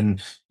course, we've been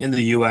in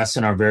the US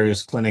in our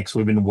various clinics,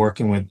 we've been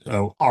working with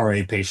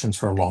RA patients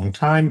for a long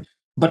time,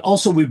 but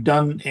also we've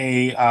done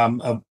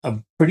a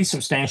pretty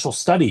substantial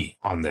study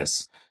on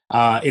this.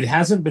 It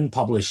hasn't been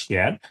published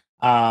yet,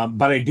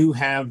 but I do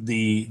have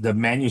the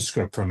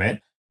manuscript from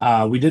it.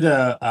 We did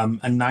a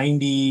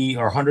 90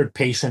 or 100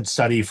 patient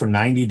study for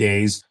 90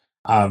 days,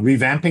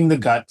 revamping the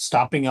gut,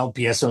 stopping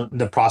LPS,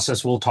 the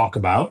process we'll talk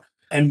about.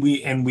 And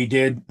we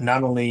did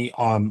not only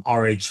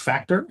Rh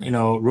factor,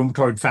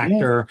 rheumatoid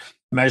factor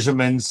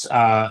measurements,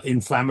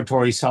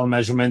 inflammatory cell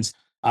measurements,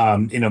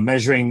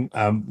 measuring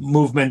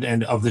movement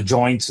and of the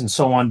joints and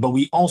so on, but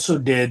we also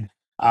did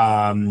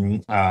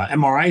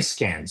MRI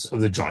scans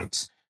of the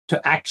joints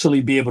to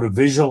actually be able to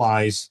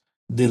visualize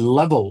the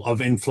level of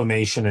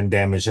inflammation and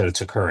damage that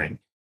it's occurring,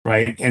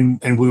 right?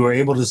 And we were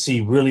able to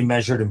see really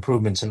measured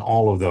improvements in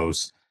all of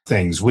those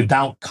things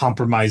without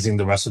compromising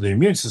the rest of the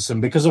immune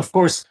system, because of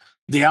course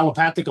the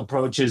allopathic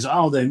approach is,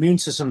 the immune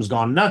system's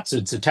gone nuts,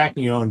 it's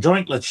attacking your own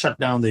joint, let's shut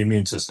down the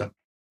immune system.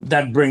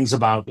 That brings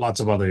about lots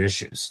of other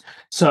issues.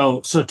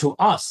 So to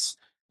us,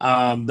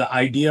 the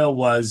idea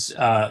was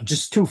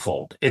just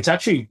twofold. It's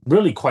actually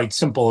really quite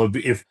simple.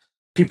 If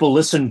people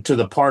listen to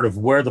the part of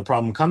where the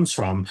problem comes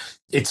from,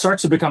 it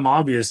starts to become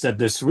obvious that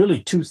there's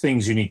really two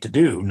things you need to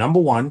do. Number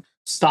one,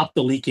 stop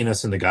the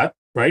leakiness in the gut,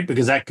 right?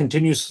 Because that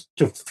continues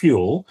to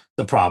fuel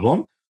the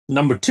problem.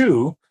 Number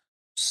two,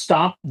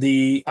 stop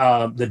the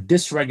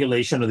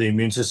dysregulation of the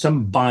immune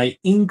system by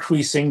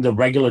increasing the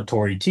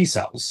regulatory T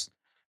cells,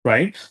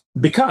 right?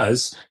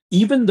 Because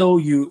even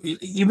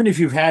if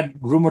you've had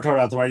rheumatoid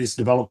arthritis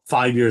develop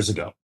 5 years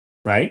ago,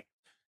 right?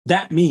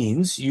 That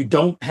means you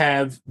don't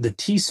have the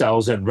T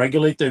cells that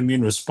regulate the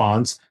immune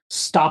response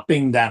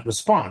stopping that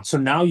response. So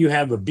now you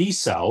have a B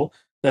cell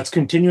that's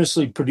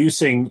continuously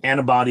producing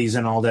antibodies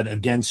and all that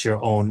against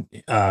your own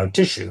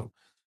tissue.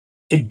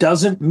 It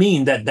doesn't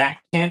mean that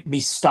can't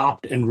be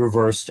stopped and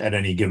reversed at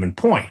any given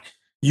point.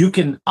 You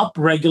can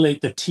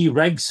upregulate the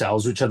Treg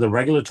cells, which are the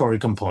regulatory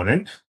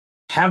component,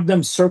 have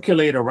them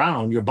circulate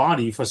around your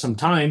body for some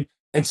time,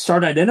 and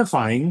start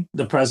identifying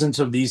the presence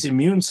of these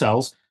immune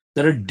cells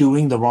that are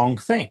doing the wrong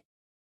thing.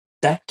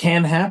 That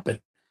can happen,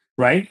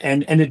 right?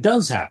 And it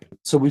does happen.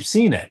 So we've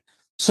seen it.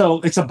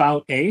 So it's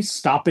about A,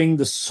 stopping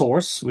the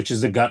source, which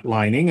is the gut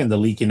lining and the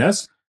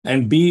leakiness,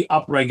 and B,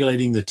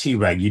 upregulating the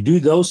Treg. You do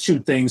those two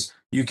things,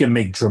 you can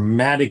make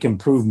dramatic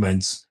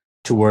improvements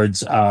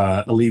towards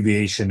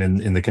alleviation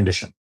in the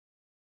condition.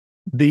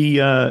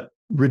 The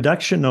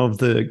reduction of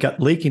the gut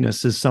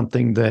leakiness is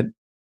something that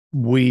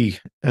we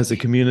as a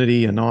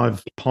community, and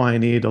I've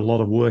pioneered a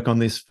lot of work on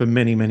this for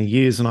many, many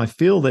years. And I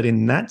feel that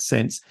in that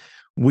sense,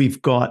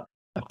 we've got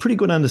a pretty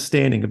good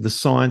understanding of the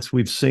science.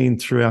 We've seen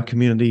through our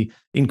community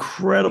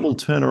incredible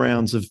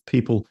turnarounds of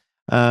people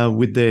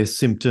with their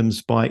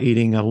symptoms by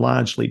eating a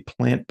largely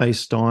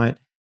plant-based diet,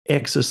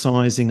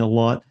 exercising a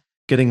lot,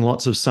 getting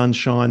lots of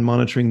sunshine,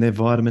 monitoring their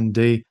vitamin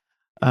D,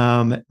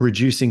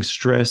 reducing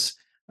stress,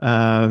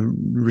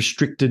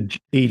 restricted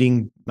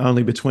eating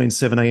only between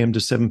 7 a.m. to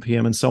 7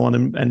 p.m. and so on.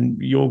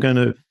 And you're going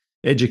to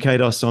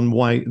educate us on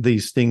why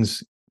these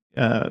things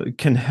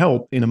can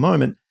help in a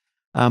moment.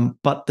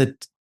 But the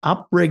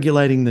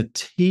upregulating the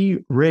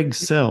Treg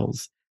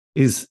cells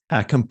is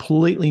a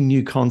completely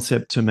new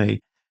concept to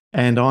me.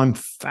 And I'm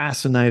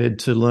fascinated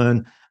to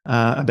learn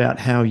about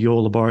how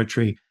your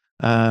laboratory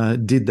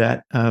did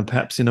that,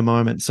 perhaps in a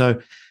moment.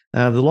 So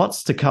there's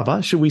lots to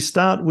cover. Should we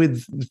start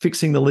with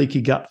fixing the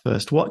leaky gut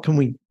first?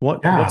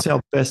 What's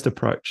our best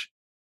approach?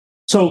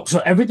 So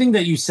everything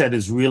that you said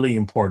is really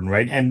important,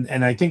 right?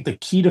 And I think the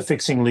key to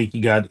fixing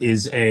leaky gut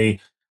is a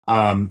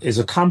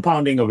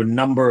compounding of a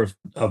number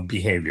of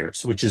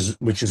behaviors, which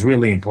is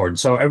really important.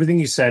 So everything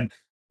you said,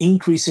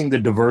 increasing the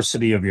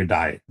diversity of your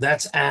diet,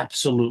 that's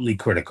absolutely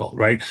critical,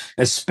 right?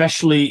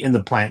 Especially in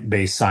the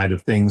plant-based side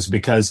of things,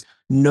 because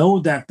know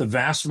that the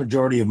vast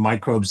majority of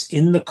microbes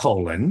in the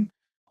colon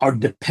are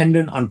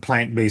dependent on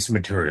plant-based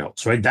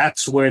materials, right?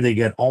 That's where they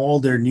get all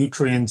their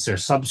nutrients, their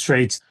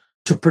substrates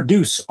to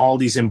produce all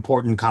these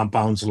important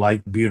compounds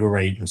like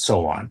butyrate and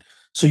so on.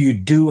 So you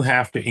do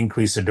have to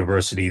increase the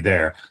diversity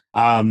there.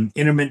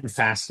 Intermittent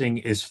fasting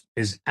is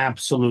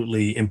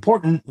absolutely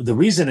important. The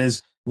reason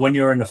is when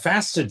you're in a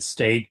fasted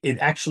state, it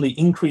actually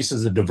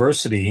increases the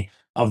diversity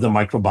of the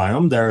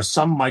microbiome. There are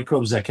some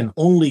microbes that can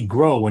only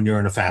grow when you're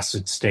in a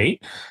fasted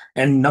state.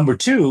 And number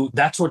two,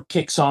 that's what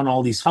kicks on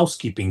all these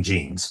housekeeping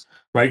genes,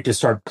 right? To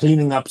start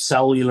cleaning up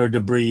cellular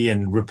debris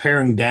and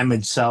repairing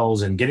damaged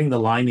cells and getting the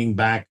lining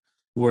back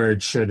where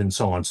it should and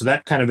so on. So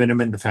that kind of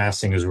intermittent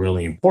fasting is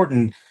really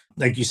important.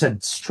 Like you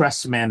said,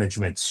 stress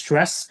management.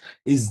 Stress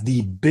is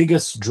the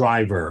biggest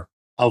driver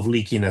of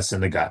leakiness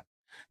in the gut,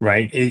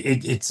 right?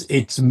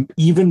 It's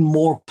even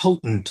more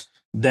potent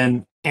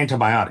than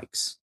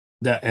antibiotics,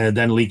 than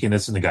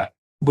leakiness in the gut,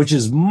 which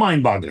is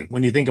mind-boggling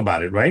when you think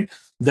about it, right?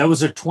 There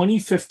was a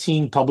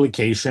 2015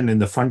 publication in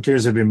the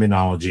Frontiers of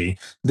Immunology.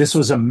 This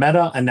was a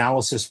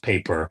meta-analysis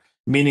paper,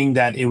 meaning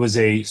that it was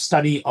a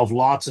study of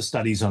lots of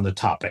studies on the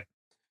topic.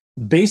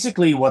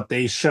 Basically, what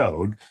they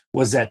showed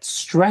was that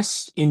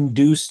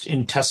stress-induced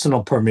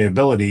intestinal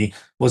permeability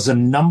was the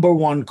number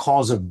one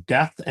cause of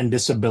death and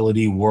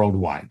disability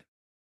worldwide.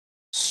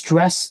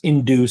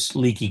 Stress-induced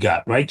leaky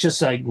gut, right?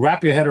 Just like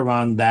wrap your head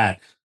around that.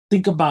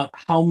 Think about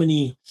how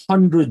many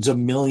hundreds of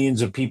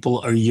millions of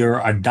people a year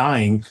are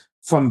dying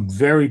from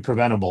very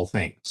preventable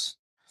things,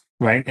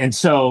 right? And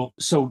so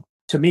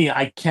to me,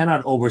 I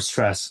cannot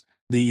overstress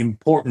the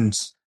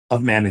importance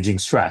of managing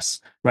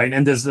stress, right?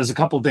 And there's a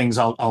couple of things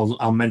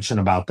I'll mention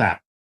about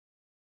that.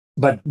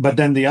 But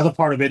then the other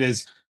part of it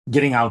is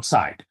getting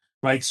outside,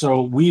 right?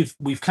 So we've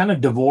kind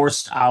of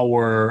divorced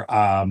our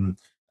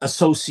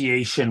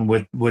association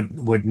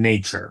with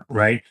nature,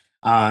 right?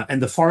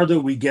 And the farther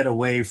we get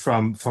away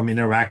from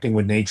interacting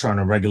with nature on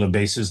a regular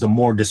basis, the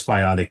more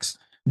dysbiotic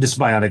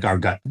our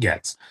gut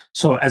gets.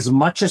 So as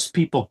much as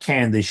people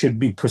can, they should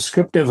be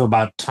prescriptive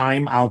about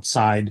time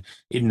outside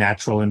in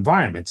natural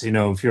environments.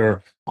 If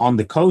you're on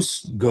the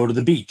coast, go to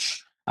the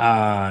beach.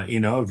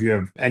 If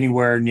you're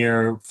anywhere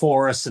near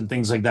forests and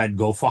things like that,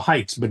 go for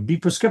hikes, but be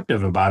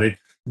prescriptive about it.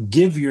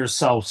 Give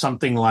yourself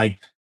something like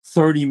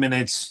 30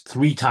 minutes,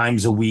 3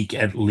 times a week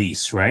at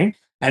least, right?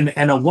 And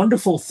a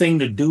wonderful thing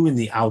to do in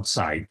the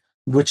outside,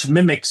 which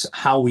mimics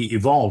how we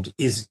evolved,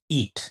 is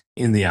eat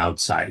in the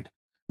outside,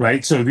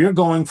 right? So if you're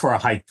going for a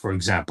hike, for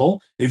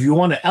example, if you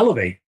want to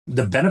elevate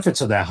the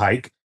benefits of that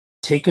hike,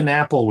 take an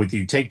apple with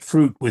you, take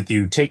fruit with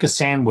you, take a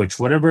sandwich,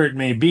 whatever it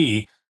may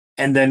be.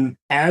 And then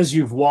as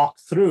you've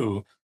walked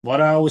through, what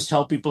I always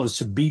tell people is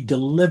to be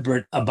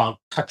deliberate about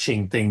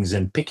touching things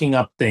and picking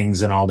up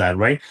things and all that,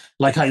 right?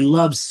 Like I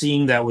love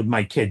seeing that with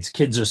my kids.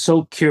 Kids are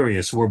so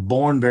curious. We're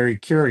born very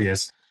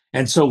curious.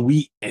 And so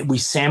we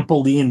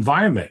sample the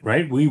environment,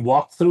 right? We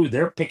walk through,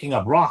 they're picking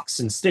up rocks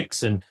and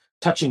sticks and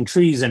touching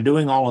trees and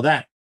doing all of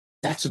that.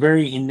 That's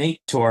very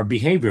innate to our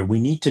behavior. We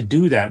need to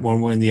do that when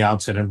we're in the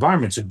outside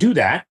environment. So do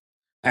that,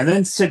 and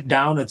then sit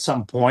down at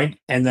some point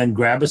and then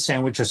grab a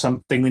sandwich or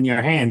something in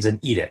your hands and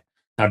eat it.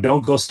 Now,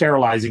 don't go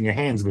sterilizing your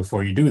hands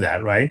before you do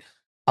that, right?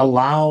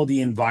 Allow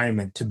the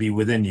environment to be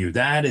within you.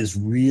 That is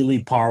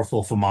really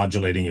powerful for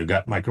modulating your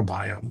gut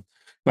microbiome,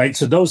 right?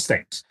 So those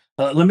things.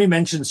 Let me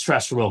mention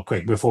stress real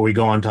quick before we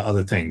go on to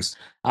other things.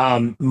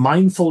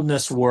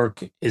 Mindfulness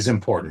work is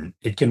important.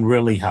 It can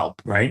really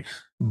help, right?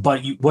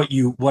 But what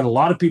a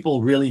lot of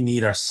people really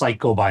need are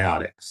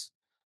psychobiotics.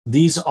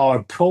 These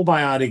are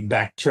probiotic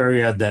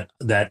bacteria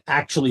that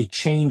actually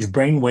change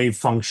brainwave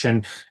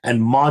function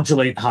and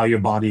modulate how your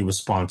body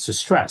responds to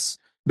stress.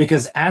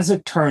 Because as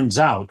it turns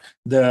out,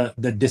 the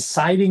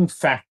deciding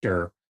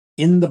factor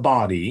in the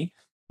body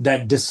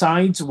that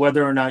decides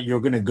whether or not you're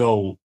going to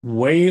go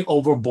way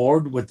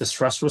overboard with the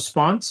stress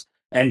response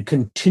and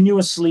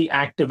continuously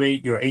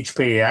activate your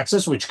HPA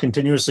axis, which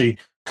continuously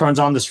turns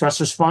on the stress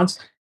response,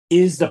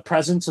 is the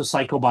presence of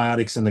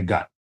psychobiotics in the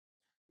gut.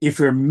 If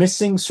you're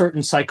missing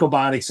certain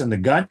psychobiotics in the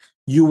gut,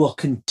 you will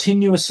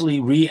continuously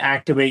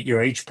reactivate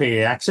your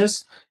HPA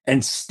axis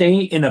and stay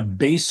in a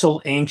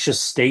basal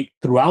anxious state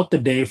throughout the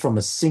day from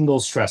a single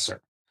stressor.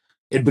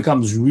 It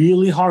becomes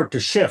really hard to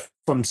shift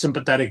from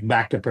sympathetic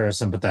back to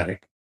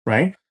parasympathetic,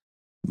 right?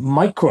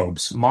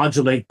 Microbes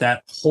modulate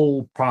that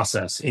whole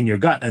process in your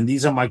gut, and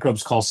these are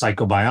microbes called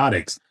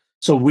psychobiotics.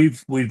 So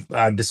we've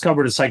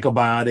discovered a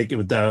psychobiotic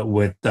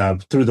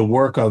through the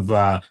work of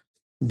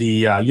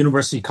the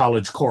University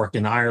College Cork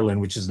in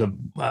Ireland, which is the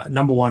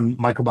number one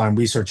microbiome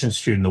research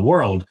institute in the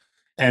world.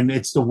 And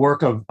it's the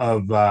work of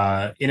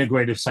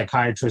integrative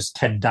psychiatrist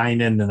Ted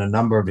Dinan and a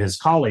number of his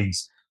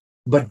colleagues.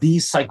 But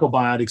these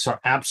psychobiotics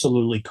are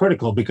absolutely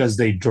critical because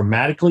they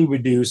dramatically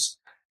reduce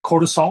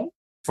cortisol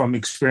from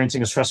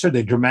experiencing a stressor.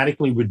 They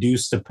dramatically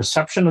reduce the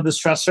perception of the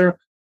stressor.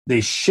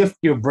 They shift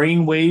your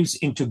brain waves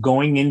into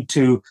going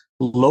into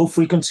low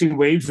frequency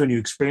waves when you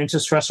experience a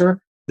stressor.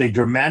 They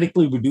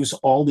dramatically reduce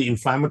all the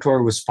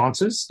inflammatory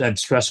responses that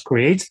stress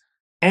creates,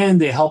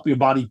 and they help your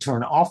body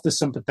turn off the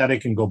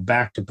sympathetic and go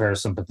back to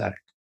parasympathetic.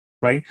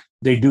 right?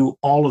 They do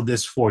all of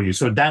this for you.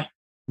 So that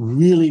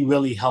really,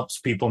 really helps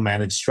people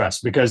manage stress,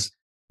 because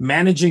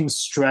managing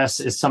stress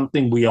is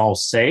something we all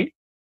say,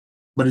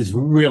 but it's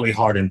really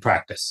hard in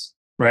practice,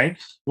 right?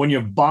 When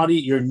your body,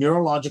 your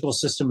neurological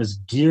system is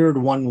geared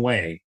one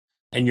way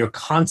and you're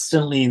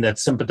constantly in that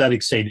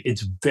sympathetic state,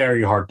 it's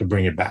very hard to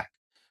bring it back,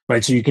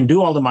 right? So you can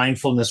do all the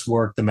mindfulness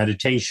work, the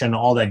meditation,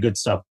 all that good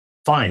stuff.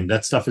 Fine,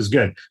 that stuff is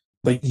good.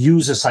 But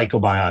use a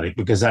psychobiotic,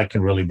 because that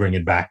can really bring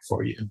it back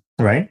for you,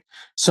 right?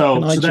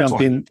 Can I jump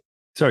in?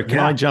 Sorry, can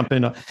I jump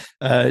in?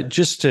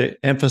 Just to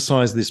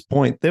emphasize this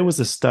point, there was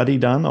a study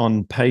done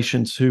on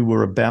patients who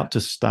were about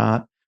to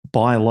start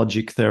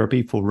biologic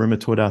therapy for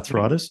rheumatoid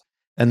arthritis,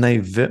 and they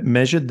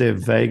measured their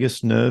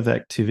vagus nerve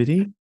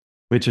activity,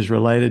 which is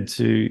related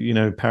to,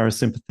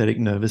 parasympathetic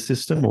nervous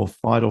system or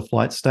fight or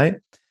flight state.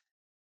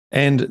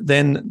 And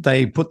then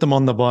they put them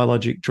on the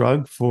biologic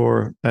drug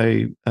for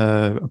a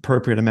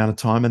appropriate amount of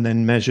time, and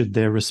then measured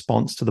their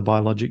response to the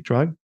biologic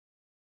drug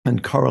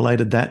and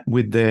correlated that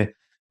with their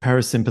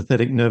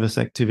parasympathetic nervous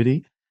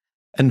activity,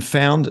 and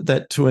found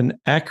that to an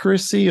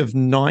accuracy of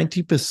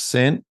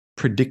 90%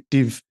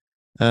 predictive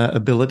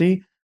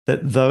ability,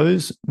 that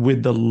those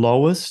with the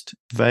lowest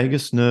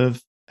vagus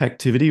nerve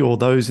activity, or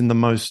those in the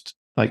most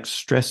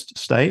stressed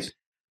state,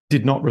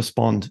 did not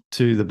respond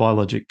to the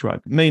biologic drug,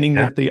 meaning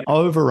that the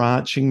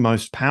overarching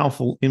most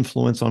powerful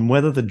influence on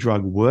whether the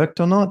drug worked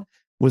or not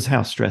was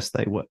how stressed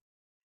they were.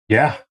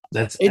 Yeah,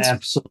 it's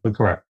absolutely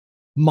correct.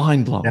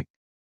 Mind-blowing. Yeah.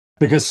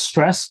 Because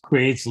stress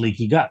creates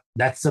leaky gut.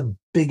 That's the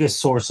biggest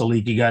source of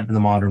leaky gut in the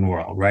modern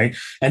world, right?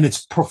 And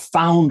it's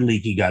profound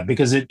leaky gut,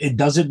 because it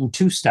does it in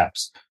two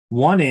steps.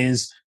 One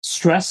is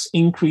stress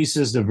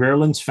increases the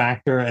virulence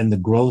factor and the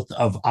growth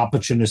of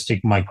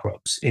opportunistic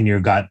microbes in your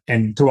gut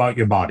and throughout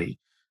your body.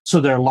 So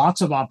there are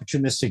lots of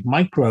opportunistic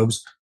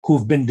microbes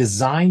who've been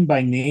designed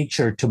by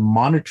nature to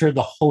monitor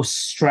the host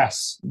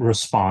stress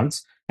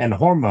response and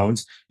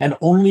hormones, and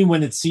only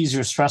when it sees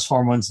your stress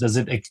hormones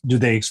do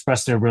they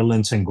express their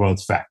virulence and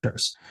growth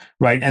factors,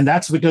 right? And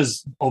that's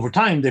because over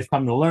time they've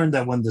come to learn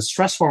that when the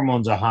stress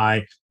hormones are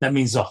high, that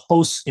means the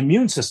host's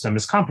immune system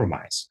is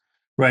compromised,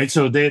 right?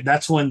 So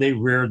that's when they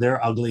rear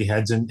their ugly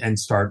heads and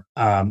start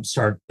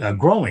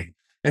growing.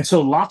 And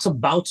so lots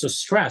of bouts of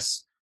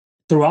stress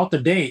throughout the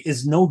day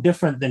is no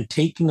different than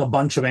taking a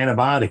bunch of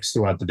antibiotics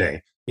throughout the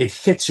day. It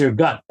hits your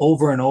gut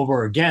over and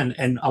over again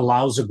and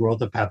allows the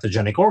growth of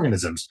pathogenic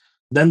organisms.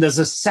 Then there's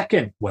a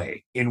second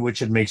way in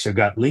which it makes your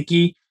gut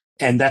leaky,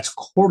 and that's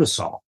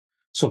cortisol.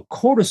 So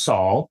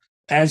cortisol,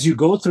 as you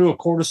go through a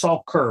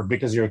cortisol curve,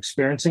 because you're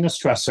experiencing a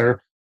stressor,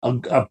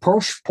 a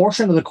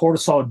portion of the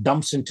cortisol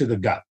dumps into the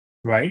gut,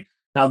 right?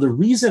 Now, the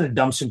reason it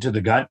dumps into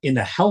the gut in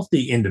a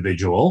healthy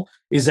individual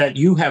is that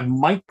you have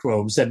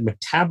microbes that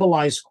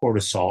metabolize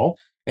cortisol,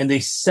 and they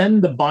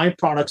send the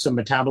byproducts of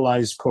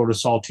metabolized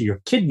cortisol to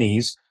your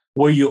kidneys,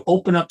 where you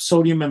open up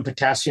sodium and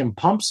potassium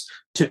pumps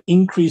to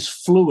increase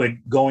fluid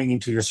going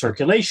into your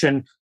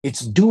circulation. It's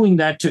doing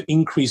that to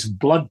increase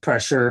blood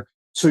pressure,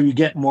 so you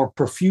get more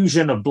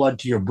perfusion of blood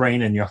to your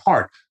brain and your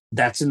heart.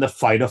 That's in the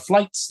fight or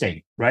flight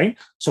state, right?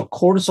 So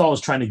cortisol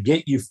is trying to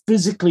get you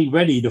physically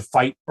ready to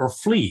fight or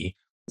flee.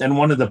 And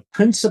one of the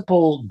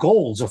principal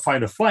goals of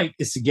fight or flight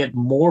is to get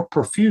more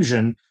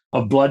perfusion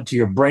of blood to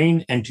your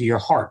brain and to your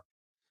heart,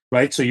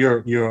 right? So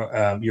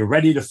you're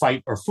ready to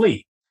fight or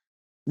flee.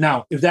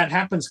 Now, if that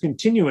happens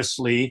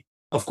continuously,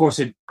 of course,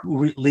 it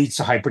leads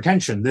to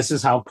hypertension. This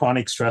is how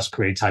chronic stress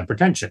creates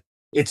hypertension.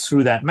 It's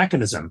through that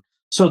mechanism.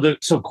 So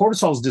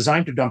cortisol is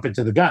designed to dump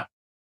into the gut,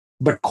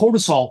 but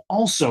cortisol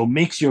also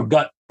makes your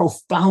gut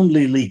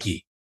profoundly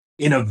leaky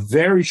in a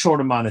very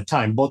short amount of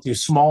time, both your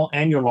small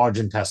and your large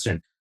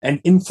intestine. And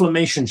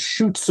inflammation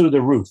shoots through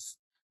the roof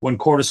when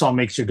cortisol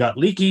makes your gut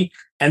leaky.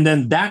 And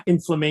then that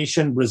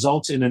inflammation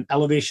results in an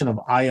elevation of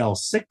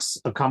IL-6,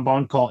 a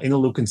compound called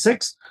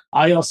interleukin-6.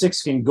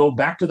 IL-6 can go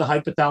back to the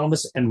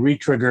hypothalamus and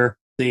re-trigger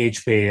the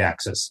HPA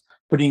axis,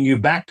 putting you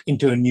back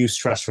into a new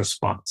stress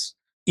response,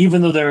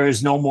 even though there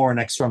is no more an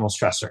external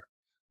stressor,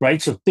 right?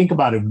 So think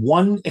about it.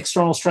 One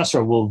external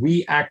stressor will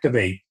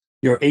reactivate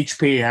your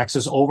HPA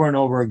axis over and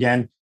over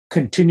again,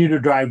 continue to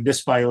drive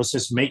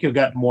dysbiosis, make your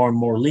gut more and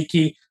more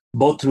leaky,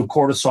 both through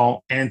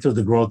cortisol and through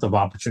the growth of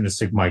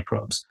opportunistic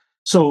microbes.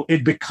 So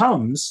it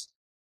becomes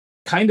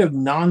kind of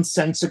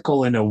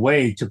nonsensical in a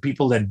way to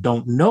people that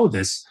don't know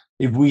this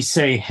if we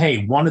say,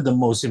 hey, one of the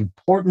most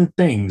important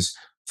things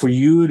for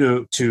you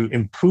to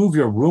improve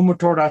your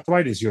rheumatoid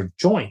arthritis, your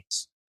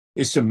joints,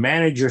 is to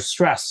manage your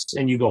stress.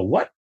 And you go,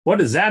 what? What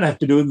does that have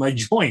to do with my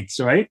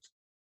joints, right?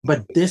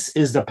 But this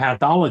is the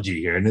pathology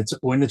here, and it's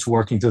when it's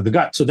working through the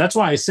gut. So that's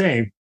why I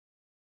say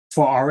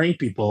for RA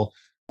people,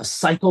 a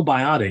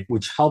psychobiotic,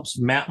 which helps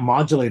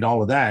modulate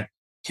all of that,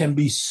 can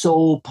be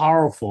so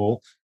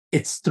powerful.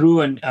 It's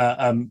through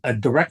a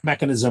direct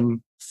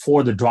mechanism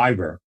for the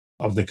driver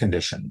of the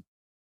condition.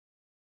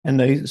 And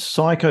the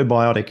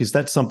psychobiotic, is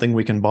that something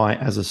we can buy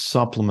as a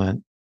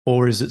supplement,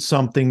 or is it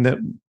something that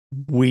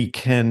we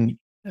can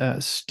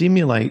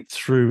stimulate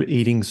through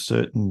eating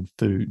certain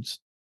foods?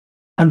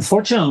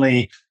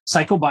 Unfortunately,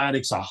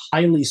 psychobiotics are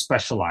highly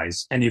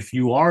specialized. And if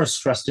you are a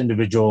stressed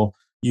individual,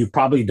 you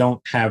probably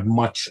don't have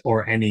much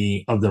or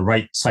any of the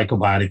right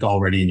psychobiotic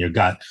already in your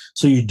gut.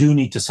 So you do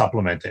need to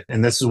supplement it.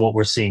 And this is what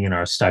we're seeing in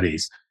our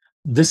studies.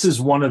 This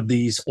is one of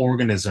these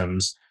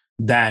organisms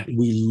that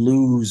we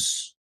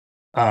lose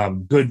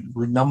good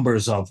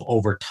numbers of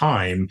over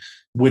time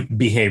with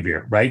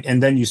behavior, right?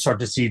 And then you start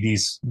to see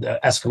these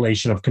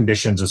escalation of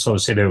conditions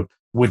associated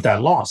with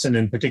that loss, and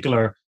in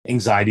particular,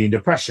 anxiety and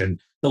depression.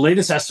 The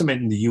latest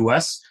estimate in the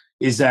US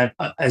is that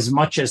as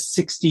much as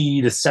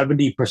 60 to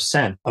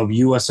 70% of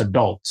US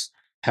adults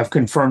have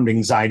confirmed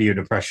anxiety or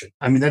depression.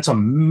 I mean, that's a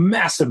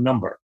massive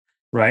number,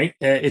 right?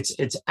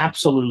 It's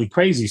absolutely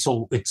crazy.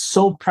 So it's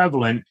so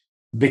prevalent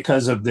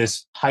because of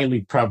this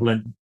highly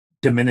prevalent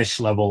diminished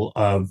level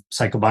of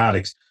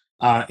psychobiotics.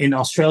 In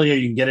Australia,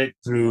 you can get it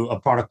through a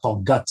product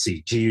called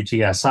Gutsi,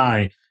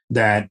 Gutsi,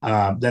 that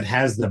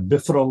has the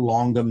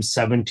Bifidolongum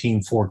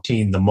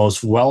 1714, the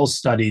most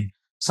well-studied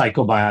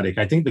psychobiotic.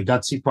 I think the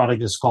Gutsi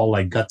product is called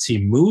like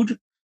Gutsi Mood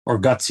or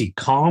Gutsi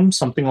Calm,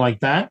 something like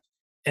that.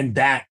 And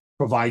that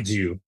provides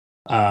you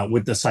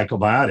with the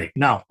psychobiotic.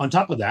 Now, on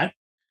top of that,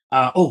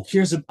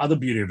 here's the other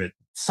beauty of it.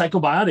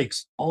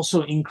 Psychobiotics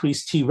also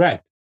increase Treg.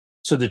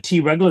 So the T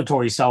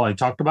regulatory cell I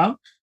talked about,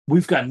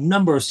 we've got a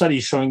number of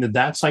studies showing that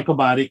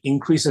psychobiotic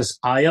increases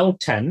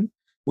IL-10,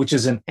 which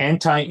is an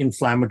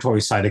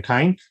anti-inflammatory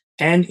cytokine,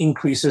 and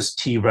increases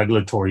T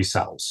regulatory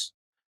cells,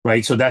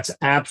 right? So that's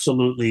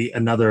absolutely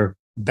another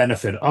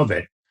benefit of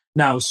it.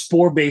 Now,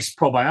 spore-based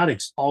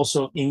probiotics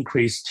also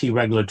increase T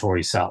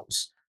regulatory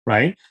cells,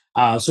 right?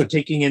 So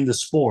taking in the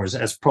spores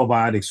as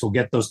probiotics will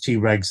get those T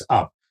regs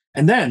up.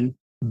 And then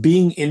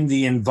being in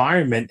the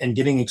environment and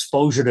getting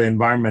exposure to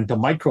environmental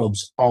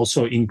microbes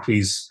also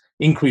increases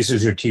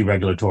your T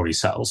regulatory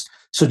cells.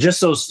 So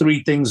just those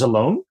three things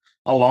alone,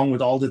 along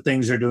with all the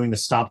things you're doing to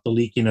stop the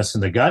leakiness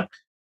in the gut,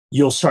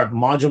 you'll start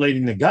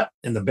modulating the gut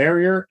and the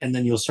barrier, and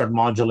then you'll start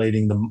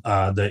modulating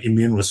the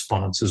immune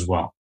response as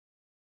well.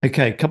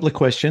 Okay, a couple of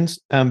questions.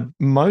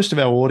 Most of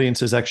our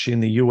audience is actually in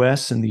the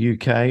US and the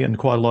UK and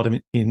quite a lot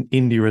in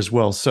India as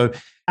well. So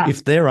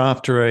if they're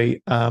after a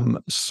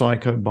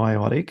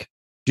psychobiotic,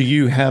 do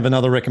you have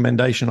another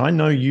recommendation? I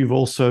know you've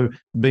also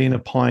been a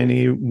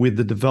pioneer with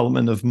the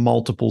development of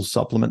multiple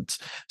supplements.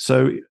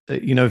 So,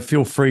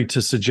 feel free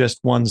to suggest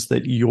ones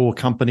that your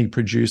company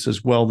produce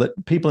as well,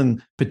 that people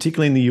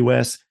particularly in the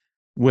US,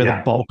 where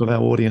the bulk of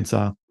our audience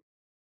are.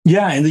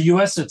 Yeah, in the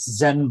US,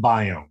 it's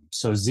ZenBiome.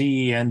 So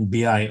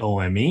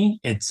ZenBiome.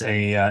 It's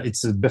a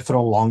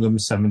Bifidolongum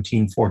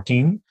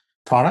 1714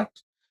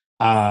 product.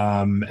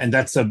 And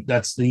that's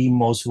the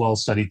most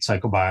well-studied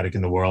psychobiotic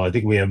in the world. I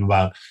think we have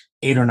about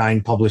 8 or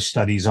 9 published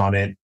studies on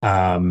it,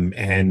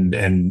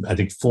 and I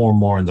think 4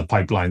 more in the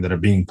pipeline that are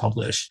being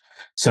published.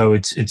 So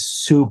it's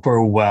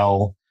super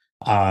well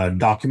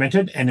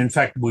documented, and in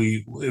fact,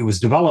 it was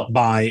developed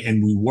by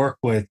and we work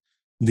with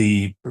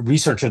the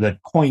researcher that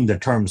coined the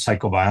term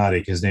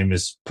psychobiotic. His name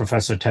is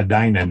Professor Ted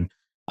Dinan,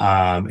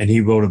 and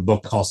he wrote a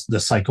book called The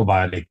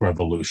Psychobiotic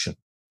Revolution.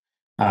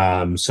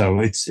 So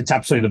it's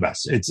absolutely the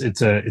best.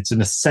 It's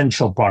an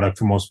essential product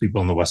for most people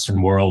in the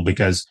Western world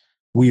because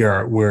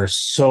we're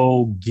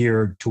so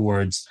geared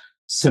towards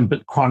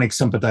chronic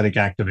sympathetic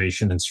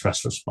activation and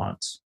stress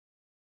response.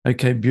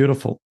 Okay,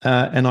 beautiful.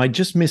 And I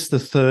just missed the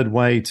third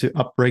way to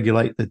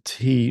upregulate the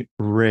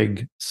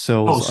Treg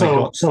cells.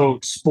 So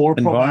spore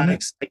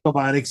probiotics,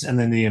 psychobiotics, and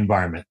then the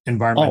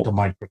environmental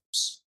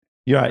microbes.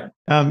 You're right.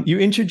 You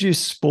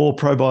introduced spore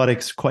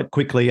probiotics quite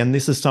quickly, and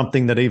this is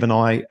something that even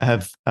I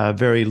have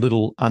very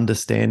little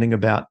understanding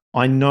about.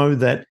 I know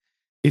that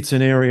it's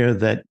an area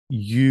that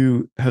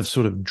you have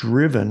sort of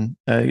driven.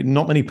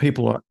 Not many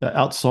people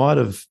outside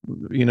of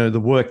the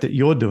work that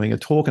you're doing are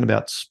talking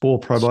about spore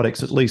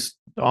probiotics, at least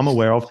I'm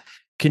aware of.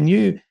 Can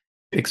you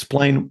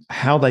explain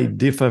how they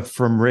differ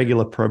from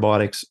regular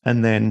probiotics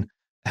and then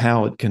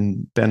how it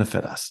can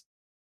benefit us?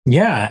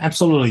 Yeah,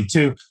 absolutely.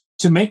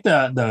 To make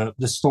the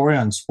story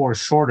on spores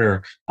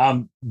shorter,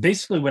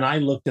 basically when I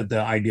looked at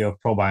the idea of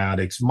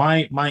probiotics,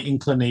 my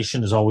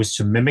inclination is always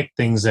to mimic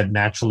things that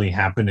naturally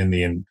happen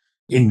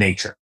in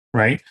nature,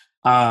 right?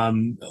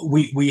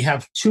 We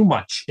have too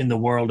much in the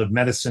world of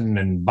medicine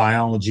and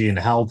biology and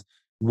health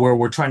where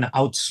we're trying to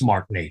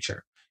outsmart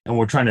nature and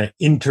we're trying to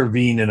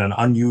intervene in an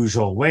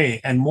unusual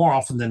way, and more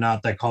often than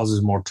not, that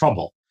causes more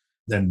trouble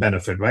than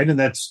benefit, right? And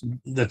that's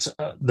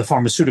the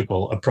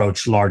pharmaceutical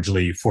approach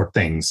largely for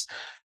things.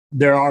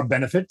 There are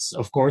benefits,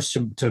 of course,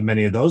 to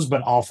many of those,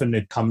 but often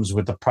it comes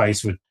with a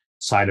price, with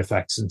side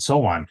effects and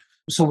so on.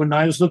 So when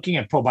I was looking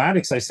at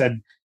probiotics,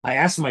 I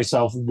asked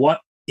myself,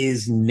 what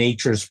is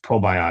nature's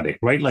probiotic,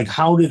 right? Like,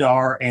 how did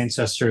our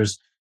ancestors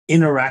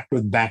interact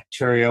with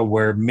bacteria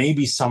where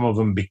maybe some of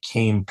them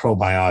became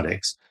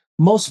probiotics?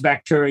 Most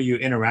bacteria you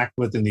interact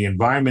with in the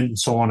environment and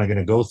so on are going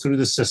to go through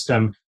the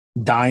system,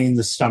 die in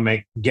the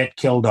stomach, get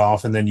killed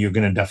off, and then you're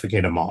going to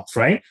defecate them off,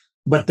 right?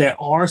 But there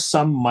are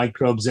some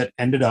microbes that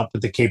ended up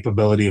with the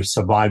capability of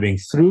surviving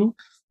through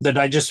the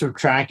digestive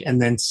tract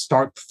and then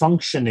start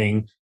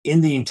functioning in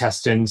the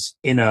intestines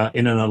in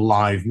an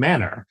alive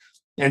manner.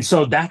 And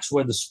so that's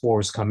where the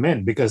spores come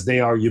in, because they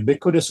are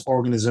ubiquitous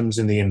organisms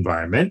in the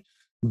environment.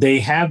 They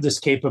have this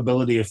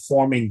capability of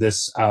forming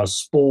this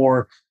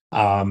spore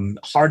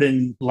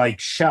hardened like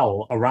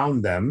shell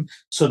around them,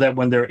 so that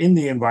when they're in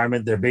the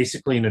environment, they're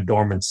basically in a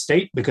dormant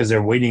state because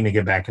they're waiting to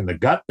get back in the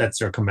gut. That's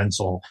their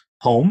commensal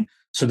home.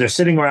 So they're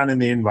sitting around in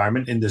the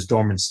environment in this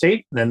dormant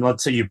state. Then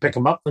let's say you pick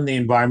them up from the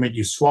environment,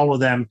 you swallow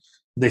them.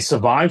 They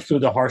survive through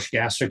the harsh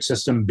gastric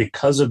system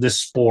because of this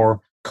spore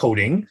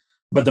coating.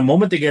 But the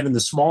moment they get in the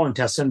small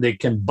intestine, they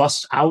can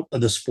bust out of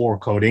the spore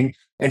coating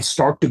and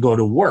start to go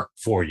to work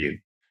for you.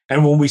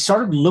 And when we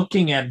started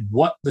looking at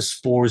what the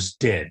spores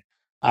did,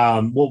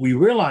 what we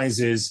realized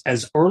is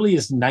as early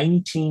as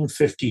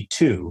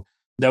 1952,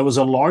 there was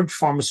a large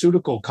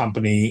pharmaceutical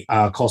company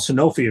called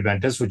Sanofi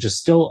Aventis, which is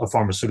still a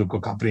pharmaceutical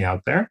company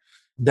out there,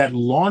 that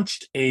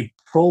launched a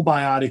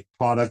probiotic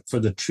product for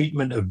the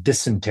treatment of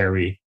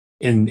dysentery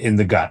in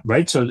the gut,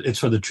 right? So it's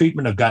for the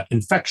treatment of gut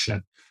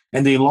infection.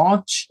 And they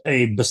launched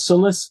a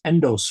Bacillus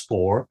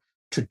endospore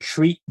to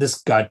treat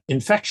this gut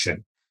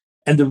infection.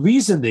 And the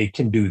reason they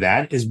can do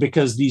that is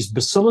because these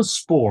Bacillus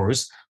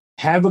spores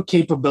have a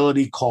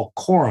capability called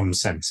quorum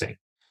sensing.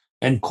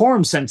 And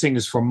quorum sensing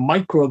is for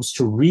microbes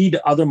to read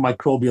other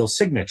microbial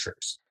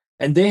signatures.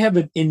 And they have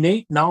an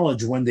innate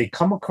knowledge when they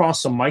come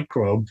across a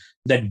microbe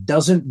that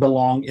doesn't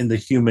belong in the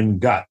human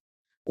gut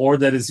or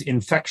that is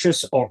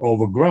infectious or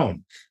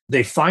overgrown.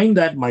 They find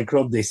that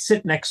microbe, they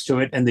sit next to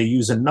it, and they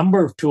use a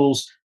number of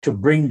tools to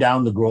bring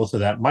down the growth of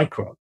that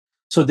microbe.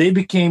 So they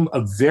became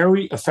a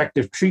very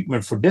effective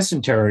treatment for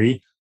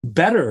dysentery,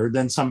 better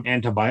than some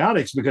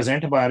antibiotics, because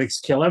antibiotics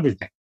kill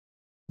everything.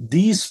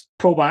 These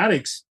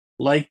probiotics,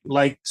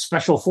 like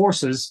special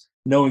forces,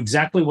 know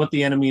exactly what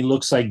the enemy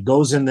looks like,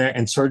 goes in there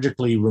and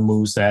surgically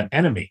removes that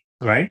enemy,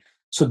 right?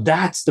 So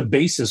that's the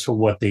basis for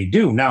what they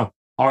do. Now,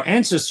 our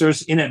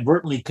ancestors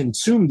inadvertently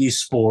consumed these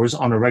spores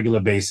on a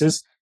regular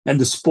basis, and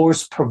the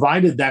spores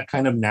provided that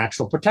kind of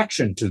natural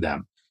protection to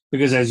them.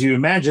 Because as you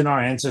imagine,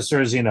 our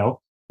ancestors,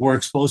 were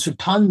exposed to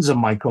tons of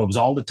microbes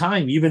all the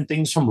time, even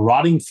things from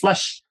rotting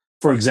flesh,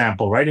 for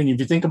example, right? And if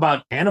you think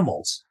about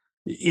animals,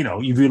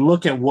 if you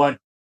look at what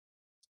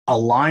a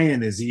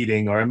lion is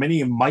eating, or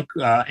many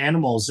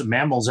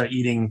mammals are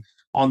eating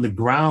on the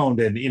ground,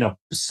 and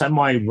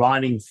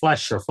semi-rotting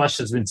flesh, or flesh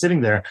that's been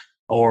sitting there,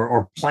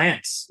 or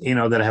plants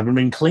that haven't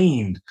been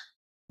cleaned,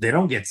 they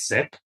don't get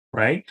sick,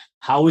 right?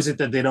 How is it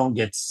that they don't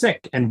get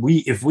sick? And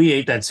if we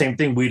ate that same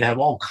thing, we'd have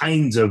all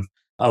kinds of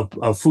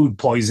food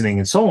poisoning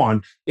and so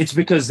on. It's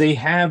because they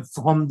have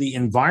from the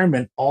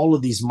environment all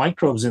of these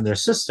microbes in their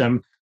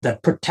system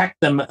that protect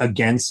them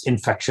against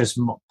infectious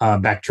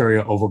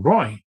bacteria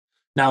overgrowing.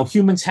 Now,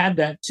 humans had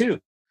that too,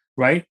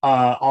 right?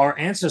 Our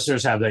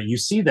ancestors have that. You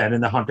see that in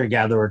the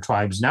hunter-gatherer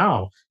tribes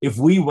now. If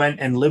we went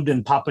and lived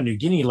in Papua New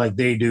Guinea like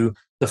they do,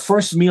 the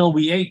first meal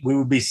we ate, we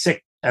would be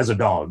sick as a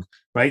dog,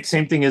 right?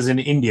 Same thing as in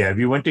India. If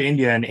you went to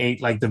India and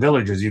ate like the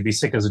villagers, you'd be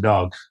sick as a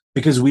dog,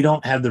 because we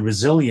don't have the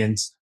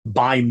resilience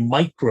by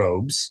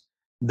microbes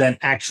that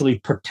actually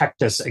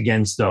protect us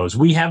against those.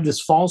 We have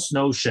this false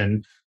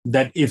notion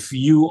that if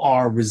you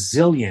are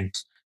resilient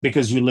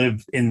because you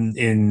live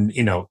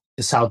in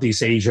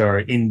Southeast Asia or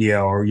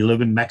India, or you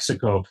live in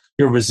Mexico,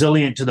 you're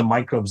resilient to the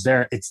microbes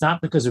there. It's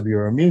not because of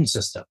your immune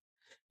system.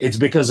 It's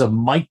because of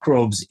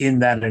microbes in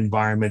that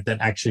environment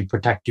that actually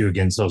protect you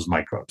against those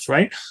microbes,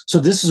 right? So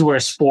this is where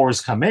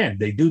spores come in.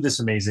 They do this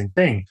amazing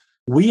thing.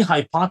 We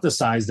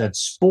hypothesize that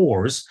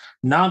spores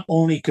not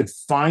only could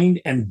find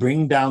and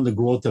bring down the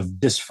growth of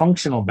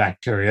dysfunctional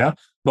bacteria,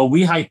 but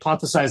we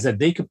hypothesize that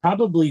they could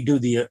probably do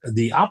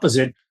the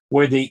opposite,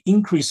 where they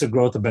increase the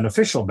growth of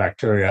beneficial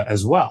bacteria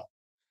as well.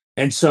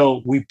 And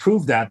so we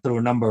proved that through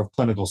a number of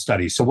clinical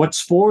studies. So what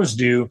spores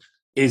do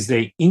is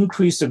they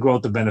increase the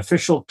growth of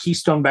beneficial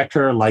keystone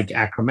bacteria like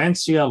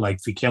Akkermansia, like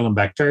Fecalin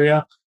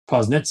bacteria,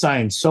 Prosnitzi,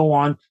 and so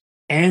on.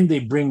 And they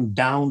bring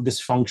down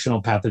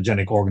dysfunctional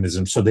pathogenic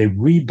organisms. So they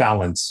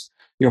rebalance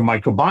your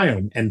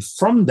microbiome. And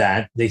from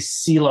that, they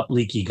seal up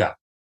leaky gut,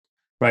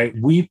 right?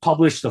 We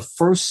published the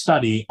first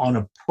study on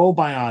a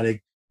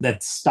probiotic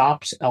that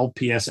stops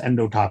LPS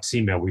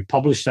endotoxemia. We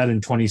published that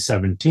in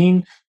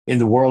 2017 in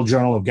the World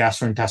Journal of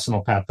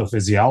Gastrointestinal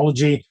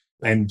Pathophysiology.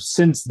 And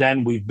since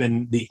then, we've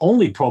been the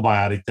only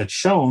probiotic that's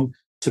shown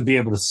to be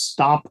able to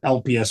stop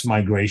LPS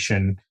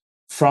migration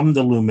from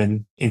the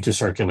lumen into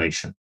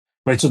circulation,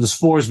 right? So the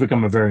spores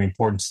become a very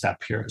important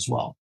step here as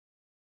well.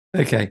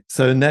 Okay.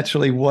 So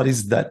naturally, what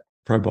is that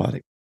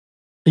probiotic?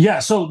 Yeah.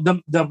 So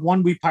the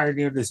one we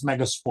pioneered is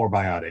Megaspore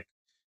Biotic.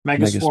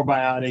 Megaspore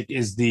Biotic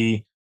is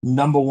the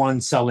number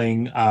one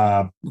selling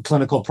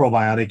clinical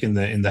probiotic in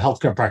the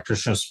healthcare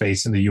practitioner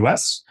space in the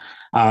US.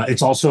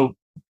 It's also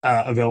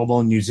available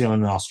in New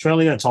Zealand and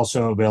Australia. It's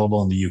also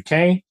available in the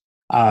UK.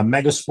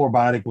 Megaspore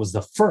Biotic was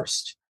the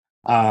first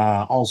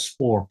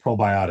all-spore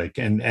probiotic,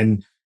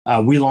 and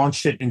we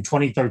launched it in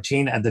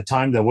 2013. At the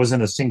time, there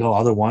wasn't a single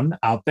other one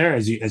out there,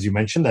 as you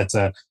mentioned. It's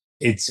a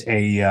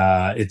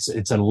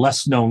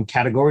less known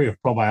category of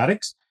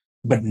probiotics.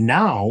 But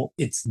now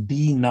it's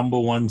the number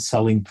one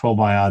selling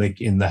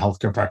probiotic in the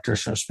healthcare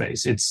practitioner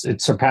space.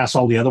 It surpassed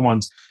all the other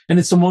ones, and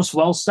it's the most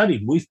well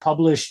studied. We've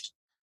published,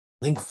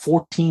 I think,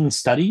 14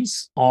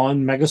 studies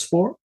on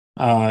Megaspore.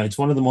 It's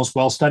one of the most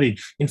well studied.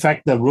 In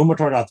fact, the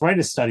rheumatoid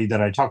arthritis study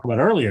that I talked about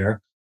earlier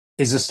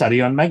is a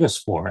study on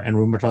Megaspore and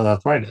rheumatoid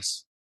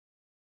arthritis.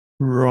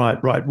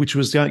 Right. Which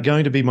was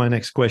going to be my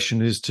next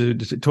question, is to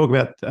talk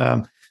about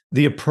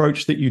the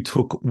approach that you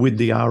took with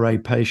the RA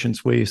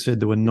patients, where you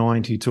said there were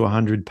 90 to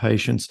 100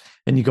 patients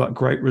and you got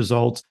great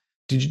results.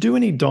 Did you do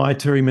any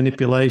dietary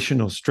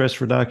manipulation or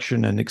stress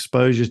reduction and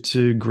exposure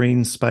to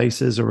green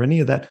spaces or any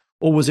of that?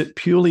 Or was it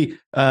purely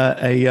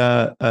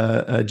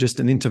just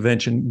an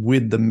intervention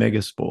with the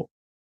Megaspore?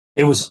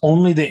 It was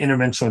only the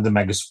intervention of the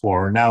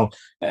Megaspore. Now,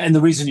 and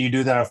the reason you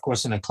do that, of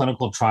course, in a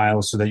clinical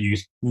trial, so that you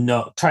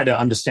try to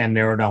understand,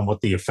 narrow down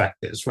what the effect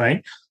is,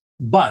 right?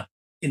 But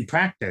in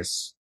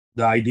practice,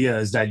 the idea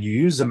is that you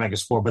use the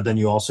Megaspore, but then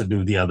you also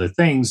do the other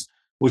things,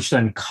 which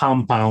then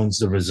compounds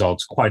the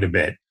results quite a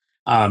bit.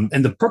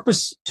 And the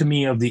purpose to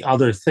me of the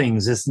other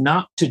things is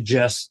not to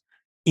just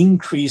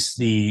increase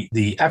the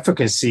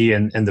efficacy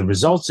and the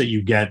results that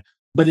you get,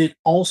 but it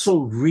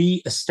also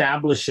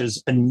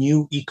reestablishes a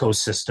new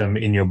ecosystem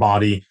in your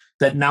body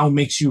that now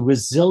makes you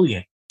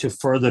resilient to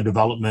further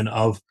development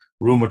of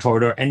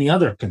rheumatoid or any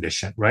other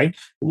condition, right?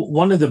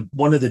 One of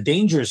the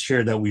dangers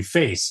here that we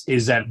face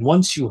is that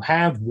once you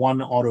have one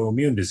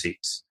autoimmune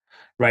disease,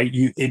 right,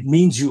 it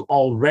means you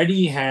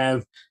already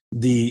have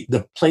the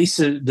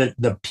places,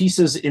 the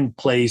pieces in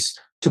place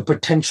to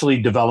potentially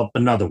develop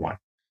another one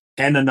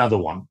and another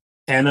one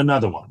and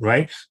another one,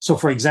 right? So,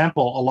 for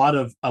example,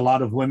 a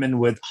lot of women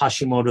with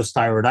Hashimoto's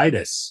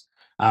thyroiditis,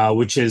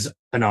 which is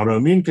an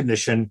autoimmune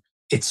condition,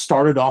 it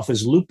started off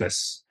as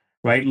lupus,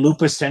 right?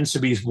 Lupus tends to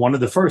be one of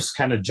the first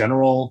kind of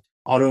general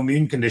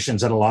autoimmune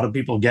conditions that a lot of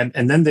people get,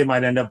 and then they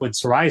might end up with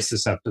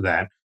psoriasis after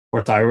that,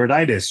 or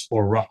thyroiditis,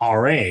 or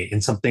RA,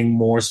 in something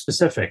more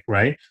specific,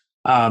 right?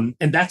 And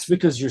that's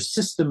because your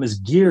system is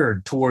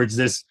geared towards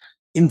this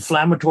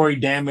inflammatory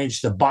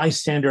damage, the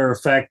bystander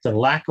effect, the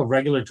lack of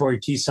regulatory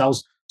T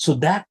cells. So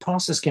that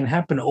process can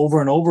happen over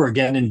and over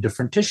again in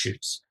different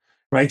tissues,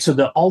 right? So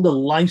all the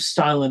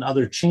lifestyle and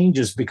other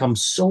changes become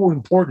so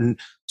important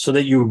so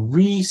that you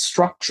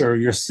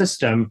restructure your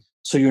system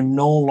so you're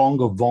no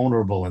longer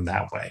vulnerable in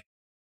that way.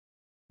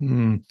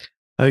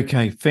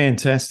 Okay,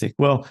 fantastic.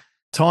 Well,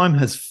 time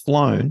has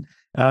flown.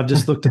 I've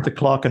just looked at the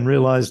clock and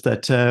realized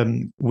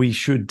that we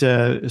should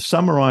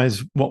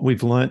summarize what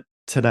we've learnt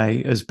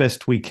today as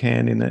best we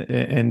can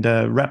and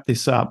wrap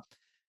this up.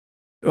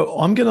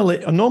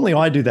 Normally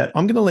I do that.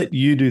 I'm going to let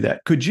you do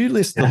that. Could you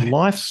list the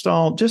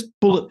lifestyle, just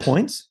bullet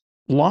points,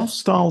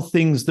 lifestyle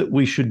things that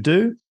we should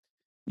do,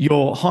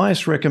 your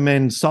highest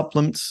recommend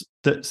supplements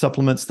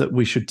that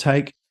we should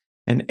take,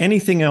 and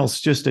anything else,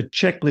 just a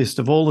checklist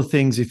of all the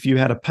things. If you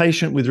had a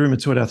patient with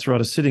rheumatoid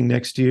arthritis sitting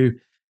next to you,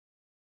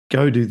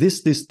 go do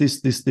this,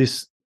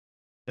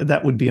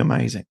 that would be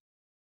amazing.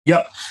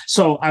 Yep.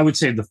 So I would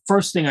say the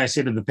first thing I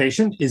say to the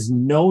patient is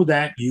know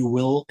that you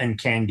will and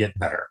can get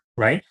better,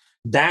 right?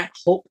 That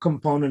hope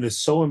component is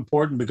so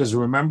important because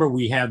remember,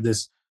 we have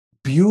this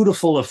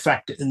beautiful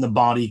effect in the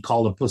body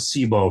called a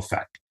placebo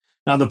effect.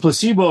 Now, the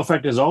placebo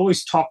effect is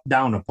always talked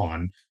down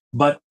upon,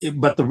 but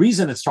the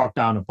reason it's talked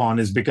down upon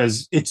is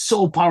because it's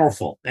so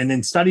powerful. And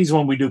in studies,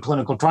 when we do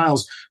clinical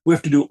trials, we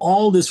have to do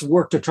all this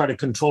work to try to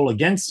control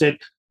against it.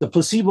 The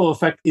placebo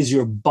effect is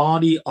your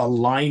body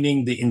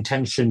aligning the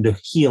intention to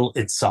heal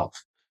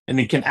itself. And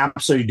it can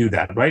absolutely do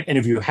that, right? And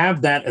if you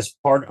have that as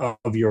part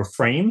of your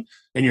frame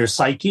and your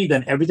psyche,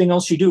 then everything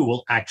else you do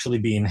will actually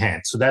be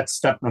enhanced. So that's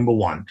step number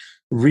one,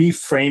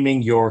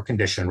 reframing your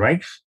condition,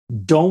 right?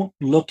 Don't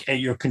look at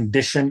your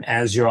condition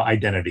as your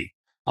identity.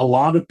 A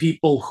lot of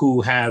people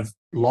who have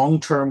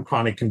long-term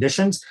chronic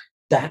conditions,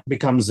 that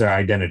becomes their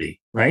identity,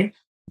 right?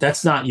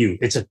 That's not you.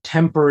 It's a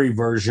temporary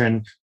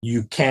version.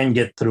 You can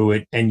get through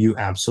it, and you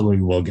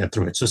absolutely will get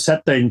through it. So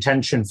set the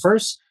intention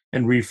first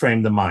and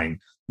reframe the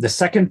mind. The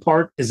second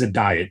part is a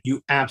diet.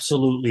 You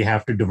absolutely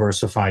have to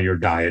diversify your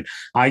diet.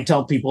 I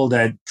tell people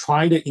that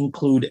try to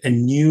include a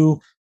new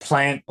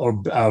plant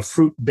or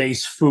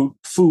fruit-based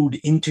food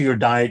into your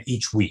diet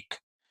each week,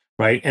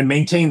 right? And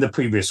maintain the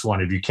previous one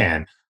if you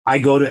can. I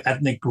go to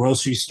ethnic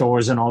grocery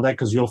stores and all that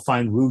because you'll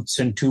find roots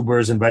and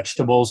tubers and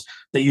vegetables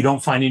that you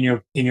don't find in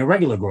your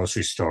regular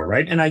grocery store,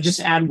 right? And I just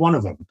add one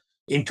of them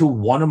into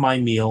one of my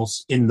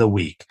meals in the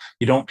week.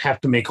 You don't have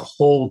to make a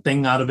whole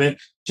thing out of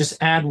it.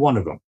 Just add one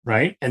of them,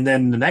 right? And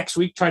then the next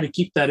week, try to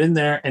keep that in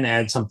there and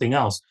add something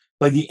else.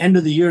 By the end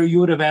of the year, you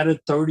would have added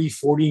 30,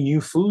 40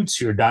 new foods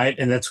to your diet,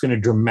 and that's going to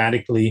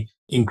dramatically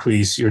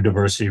increase your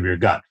diversity of your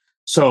gut.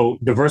 So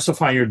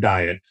diversify your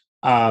diet.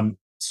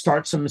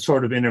 Start some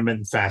sort of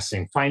intermittent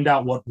fasting. Find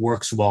out what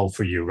works well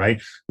for you, right?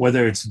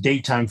 Whether it's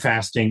daytime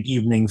fasting,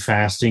 evening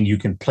fasting, you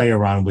can play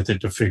around with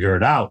it to figure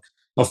it out.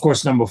 Of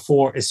course, number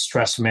 4 is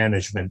stress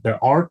management.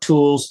 There are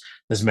tools,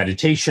 there's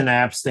meditation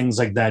apps, things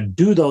like that.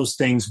 Do those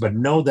things, but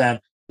know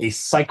that a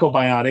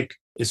psychobiotic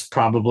is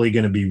probably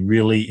going to be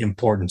really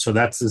important. So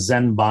that's the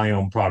Zen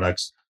Biome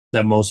products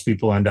that most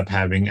people end up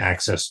having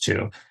access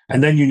to.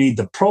 And then you need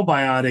the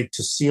probiotic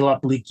to seal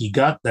up leaky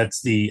gut.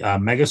 That's the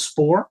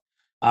megaspore.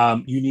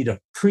 You need a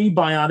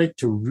prebiotic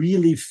to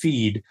really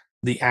feed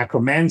the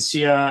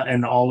Akkermansia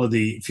and all of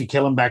the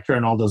Faecalibacter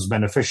and all those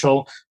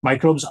beneficial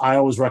microbes. I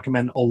always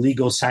recommend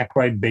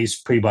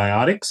oligosaccharide-based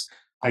prebiotics.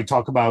 I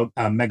talk about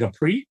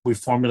Mega-Pre. We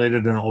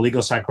formulated an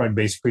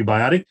oligosaccharide-based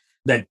prebiotic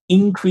that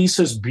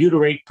increases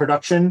butyrate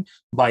production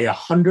by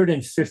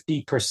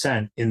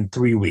 150% in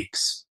 3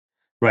 weeks,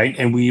 right?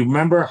 And we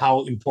remember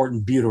how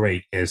important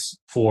butyrate is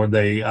for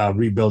the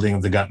rebuilding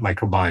of the gut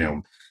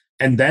microbiome.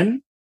 And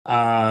then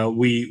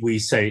we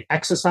say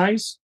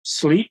exercise,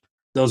 sleep.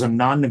 Those are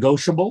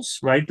non-negotiables,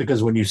 right?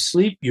 Because when you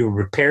sleep, you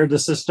repair the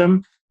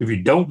system. If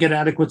you don't get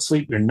adequate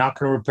sleep, you're not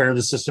going to repair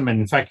the system. And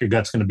in fact, your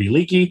gut's going to be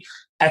leaky.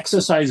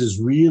 Exercise is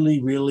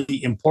really,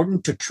 really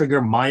important to trigger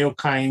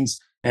myokines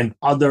and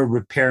other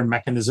repair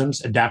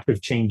mechanisms,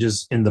 adaptive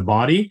changes in the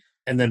body.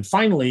 And then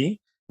finally,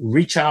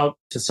 reach out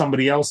to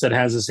somebody else that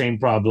has the same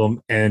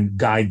problem and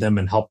guide them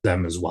and help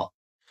them as well,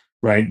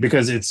 right?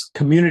 Because it's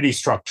community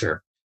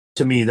structure.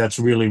 To me, that's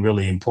really,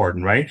 really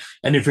important, right?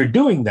 And if you're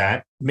doing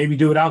that, maybe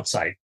do it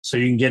outside. So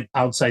you can get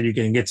outside, you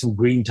can get some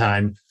green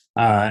time,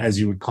 as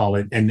you would call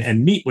it,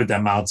 and meet with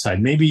them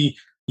outside. Maybe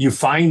you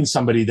find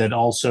somebody that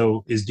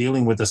also is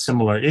dealing with a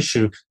similar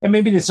issue, and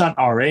maybe it's not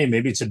RA,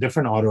 maybe it's a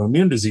different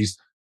autoimmune disease,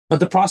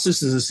 but the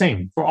process is the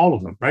same for all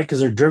of them, right?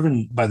 Because they're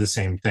driven by the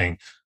same thing.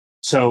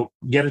 So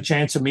get a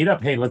chance to meet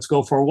up. Hey, let's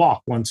go for a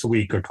walk once a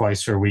week or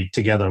twice a week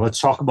together. Let's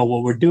talk about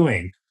what we're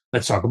doing.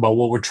 Let's talk about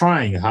what we're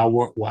trying,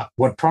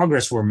 what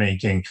progress we're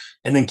making,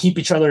 and then keep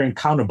each other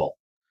accountable,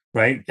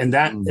 right? And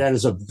that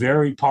is a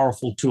very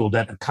powerful tool.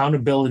 That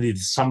accountability to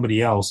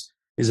somebody else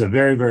is a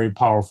very, very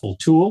powerful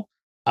tool,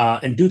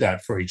 and do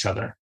that for each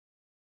other.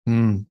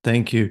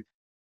 Thank you.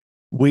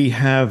 We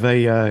have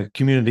a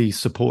community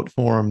support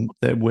forum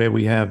where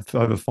we have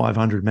over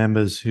 500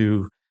 members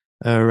who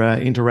are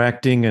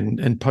interacting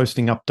and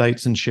posting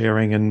updates and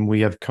sharing, and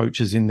we have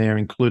coaches in there,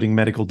 including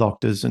medical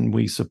doctors, and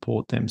we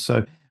support them.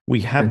 So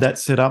we have that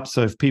set up.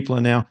 So if people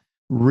are now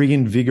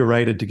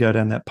reinvigorated to go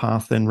down that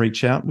path, then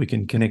reach out. We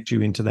can connect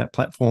you into that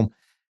platform.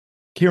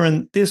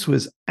 Kiran, this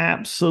was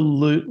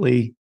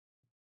absolutely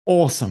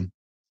awesome.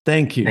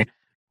 Thank you.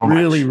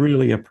 Really,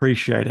 really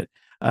appreciate it.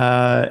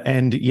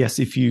 And yes,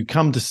 if you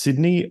come to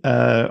Sydney,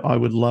 I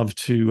would love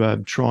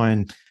to try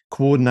and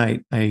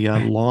coordinate a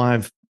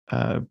live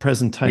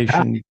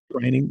presentation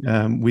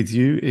training with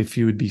you, if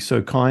you would be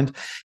so kind.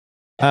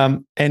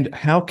 And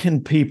how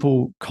can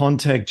people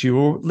contact you,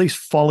 or at least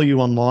follow you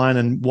online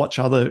and watch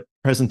other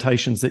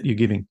presentations that you're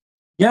giving?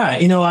 Yeah,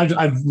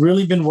 I've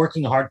really been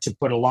working hard to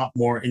put a lot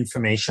more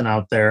information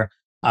out there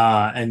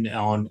and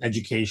on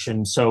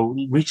education. So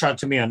reach out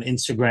to me on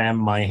Instagram.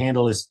 My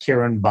handle is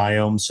Kiran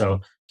Biome, so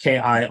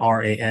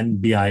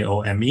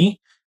KiranBiome.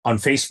 On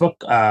Facebook,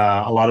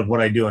 a lot of what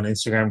I do on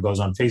Instagram goes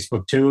on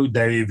Facebook too.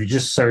 There, if you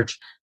just search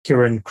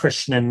Kiran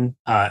Krishnan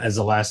as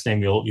a last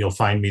name, you'll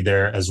find me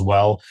there as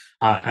well.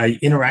 I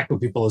interact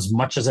with people as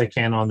much as I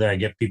can on there. I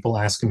get people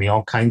asking me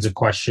all kinds of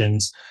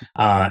questions,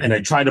 and I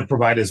try to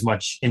provide as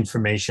much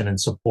information and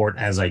support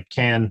as I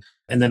can.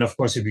 And then, of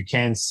course, if you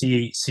can,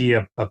 see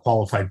a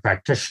qualified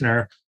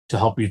practitioner to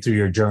help you through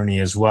your journey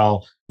as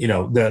well.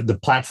 The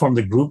platform,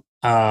 the group,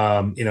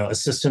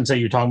 assistance that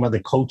you're talking about,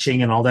 the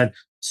coaching and all that,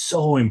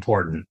 so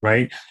important,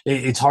 right?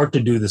 It's hard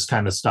to do this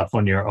kind of stuff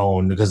on your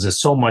own because there's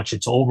so much,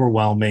 it's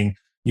overwhelming.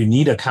 You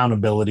need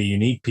accountability. You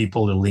need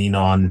people to lean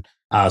on.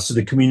 So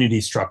the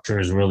community structure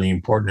is really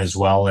important as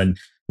well. And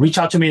reach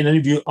out to me and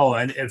interview. Oh,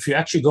 and if you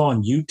actually go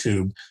on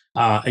YouTube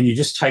and you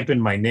just type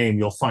in my name,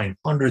 you'll find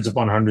hundreds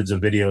upon hundreds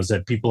of videos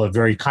that people have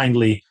very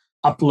kindly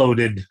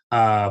uploaded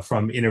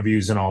from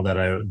interviews and all that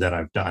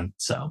I've done.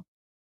 So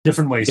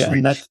different ways to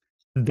reach. And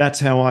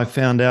that's how I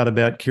found out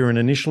about Kiran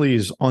initially,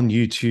 is on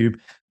YouTube.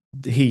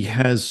 He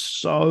has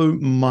so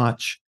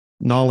much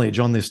knowledge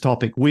on this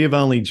topic. We have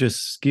only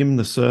just skimmed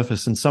the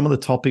surface, and some of the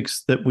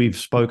topics that we've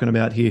spoken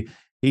about here,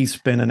 he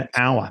spent an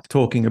hour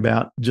talking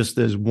about just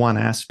as one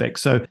aspect.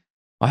 So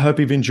I hope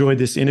you've enjoyed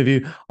this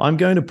interview. I'm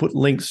going to put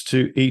links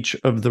to each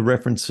of the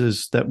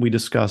references that we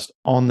discussed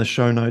on the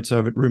show notes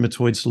over at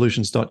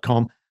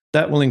rheumatoidsolutions.com.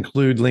 That will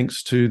include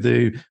links to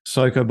the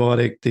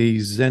Psychobiotic, the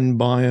Zen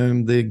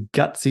Biome, the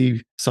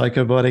Gutsy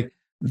Psychobiotic,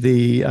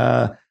 the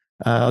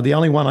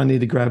only one I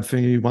need to grab for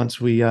you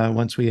once we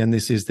end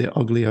this is the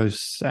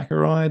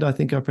Oligosaccharide. I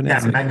think I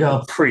pronounced it.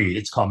 Mega-Pre.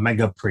 It's called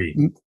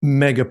Mega-Pre.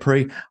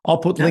 Mega-Pre. I'll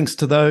put links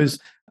to those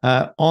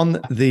on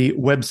the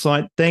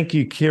website. Thank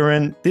you,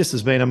 Kiran. This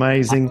has been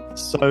amazing.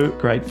 So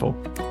grateful.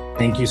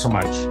 Thank you so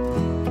much.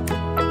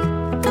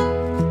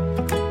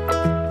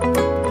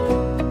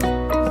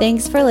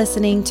 Thanks for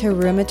listening to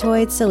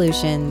Rheumatoid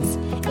Solutions.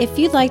 If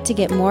you'd like to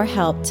get more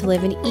help to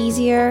live an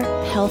easier,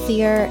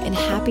 healthier, and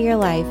happier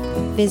life,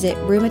 visit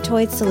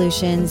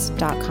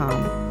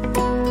rheumatoidsolutions.com.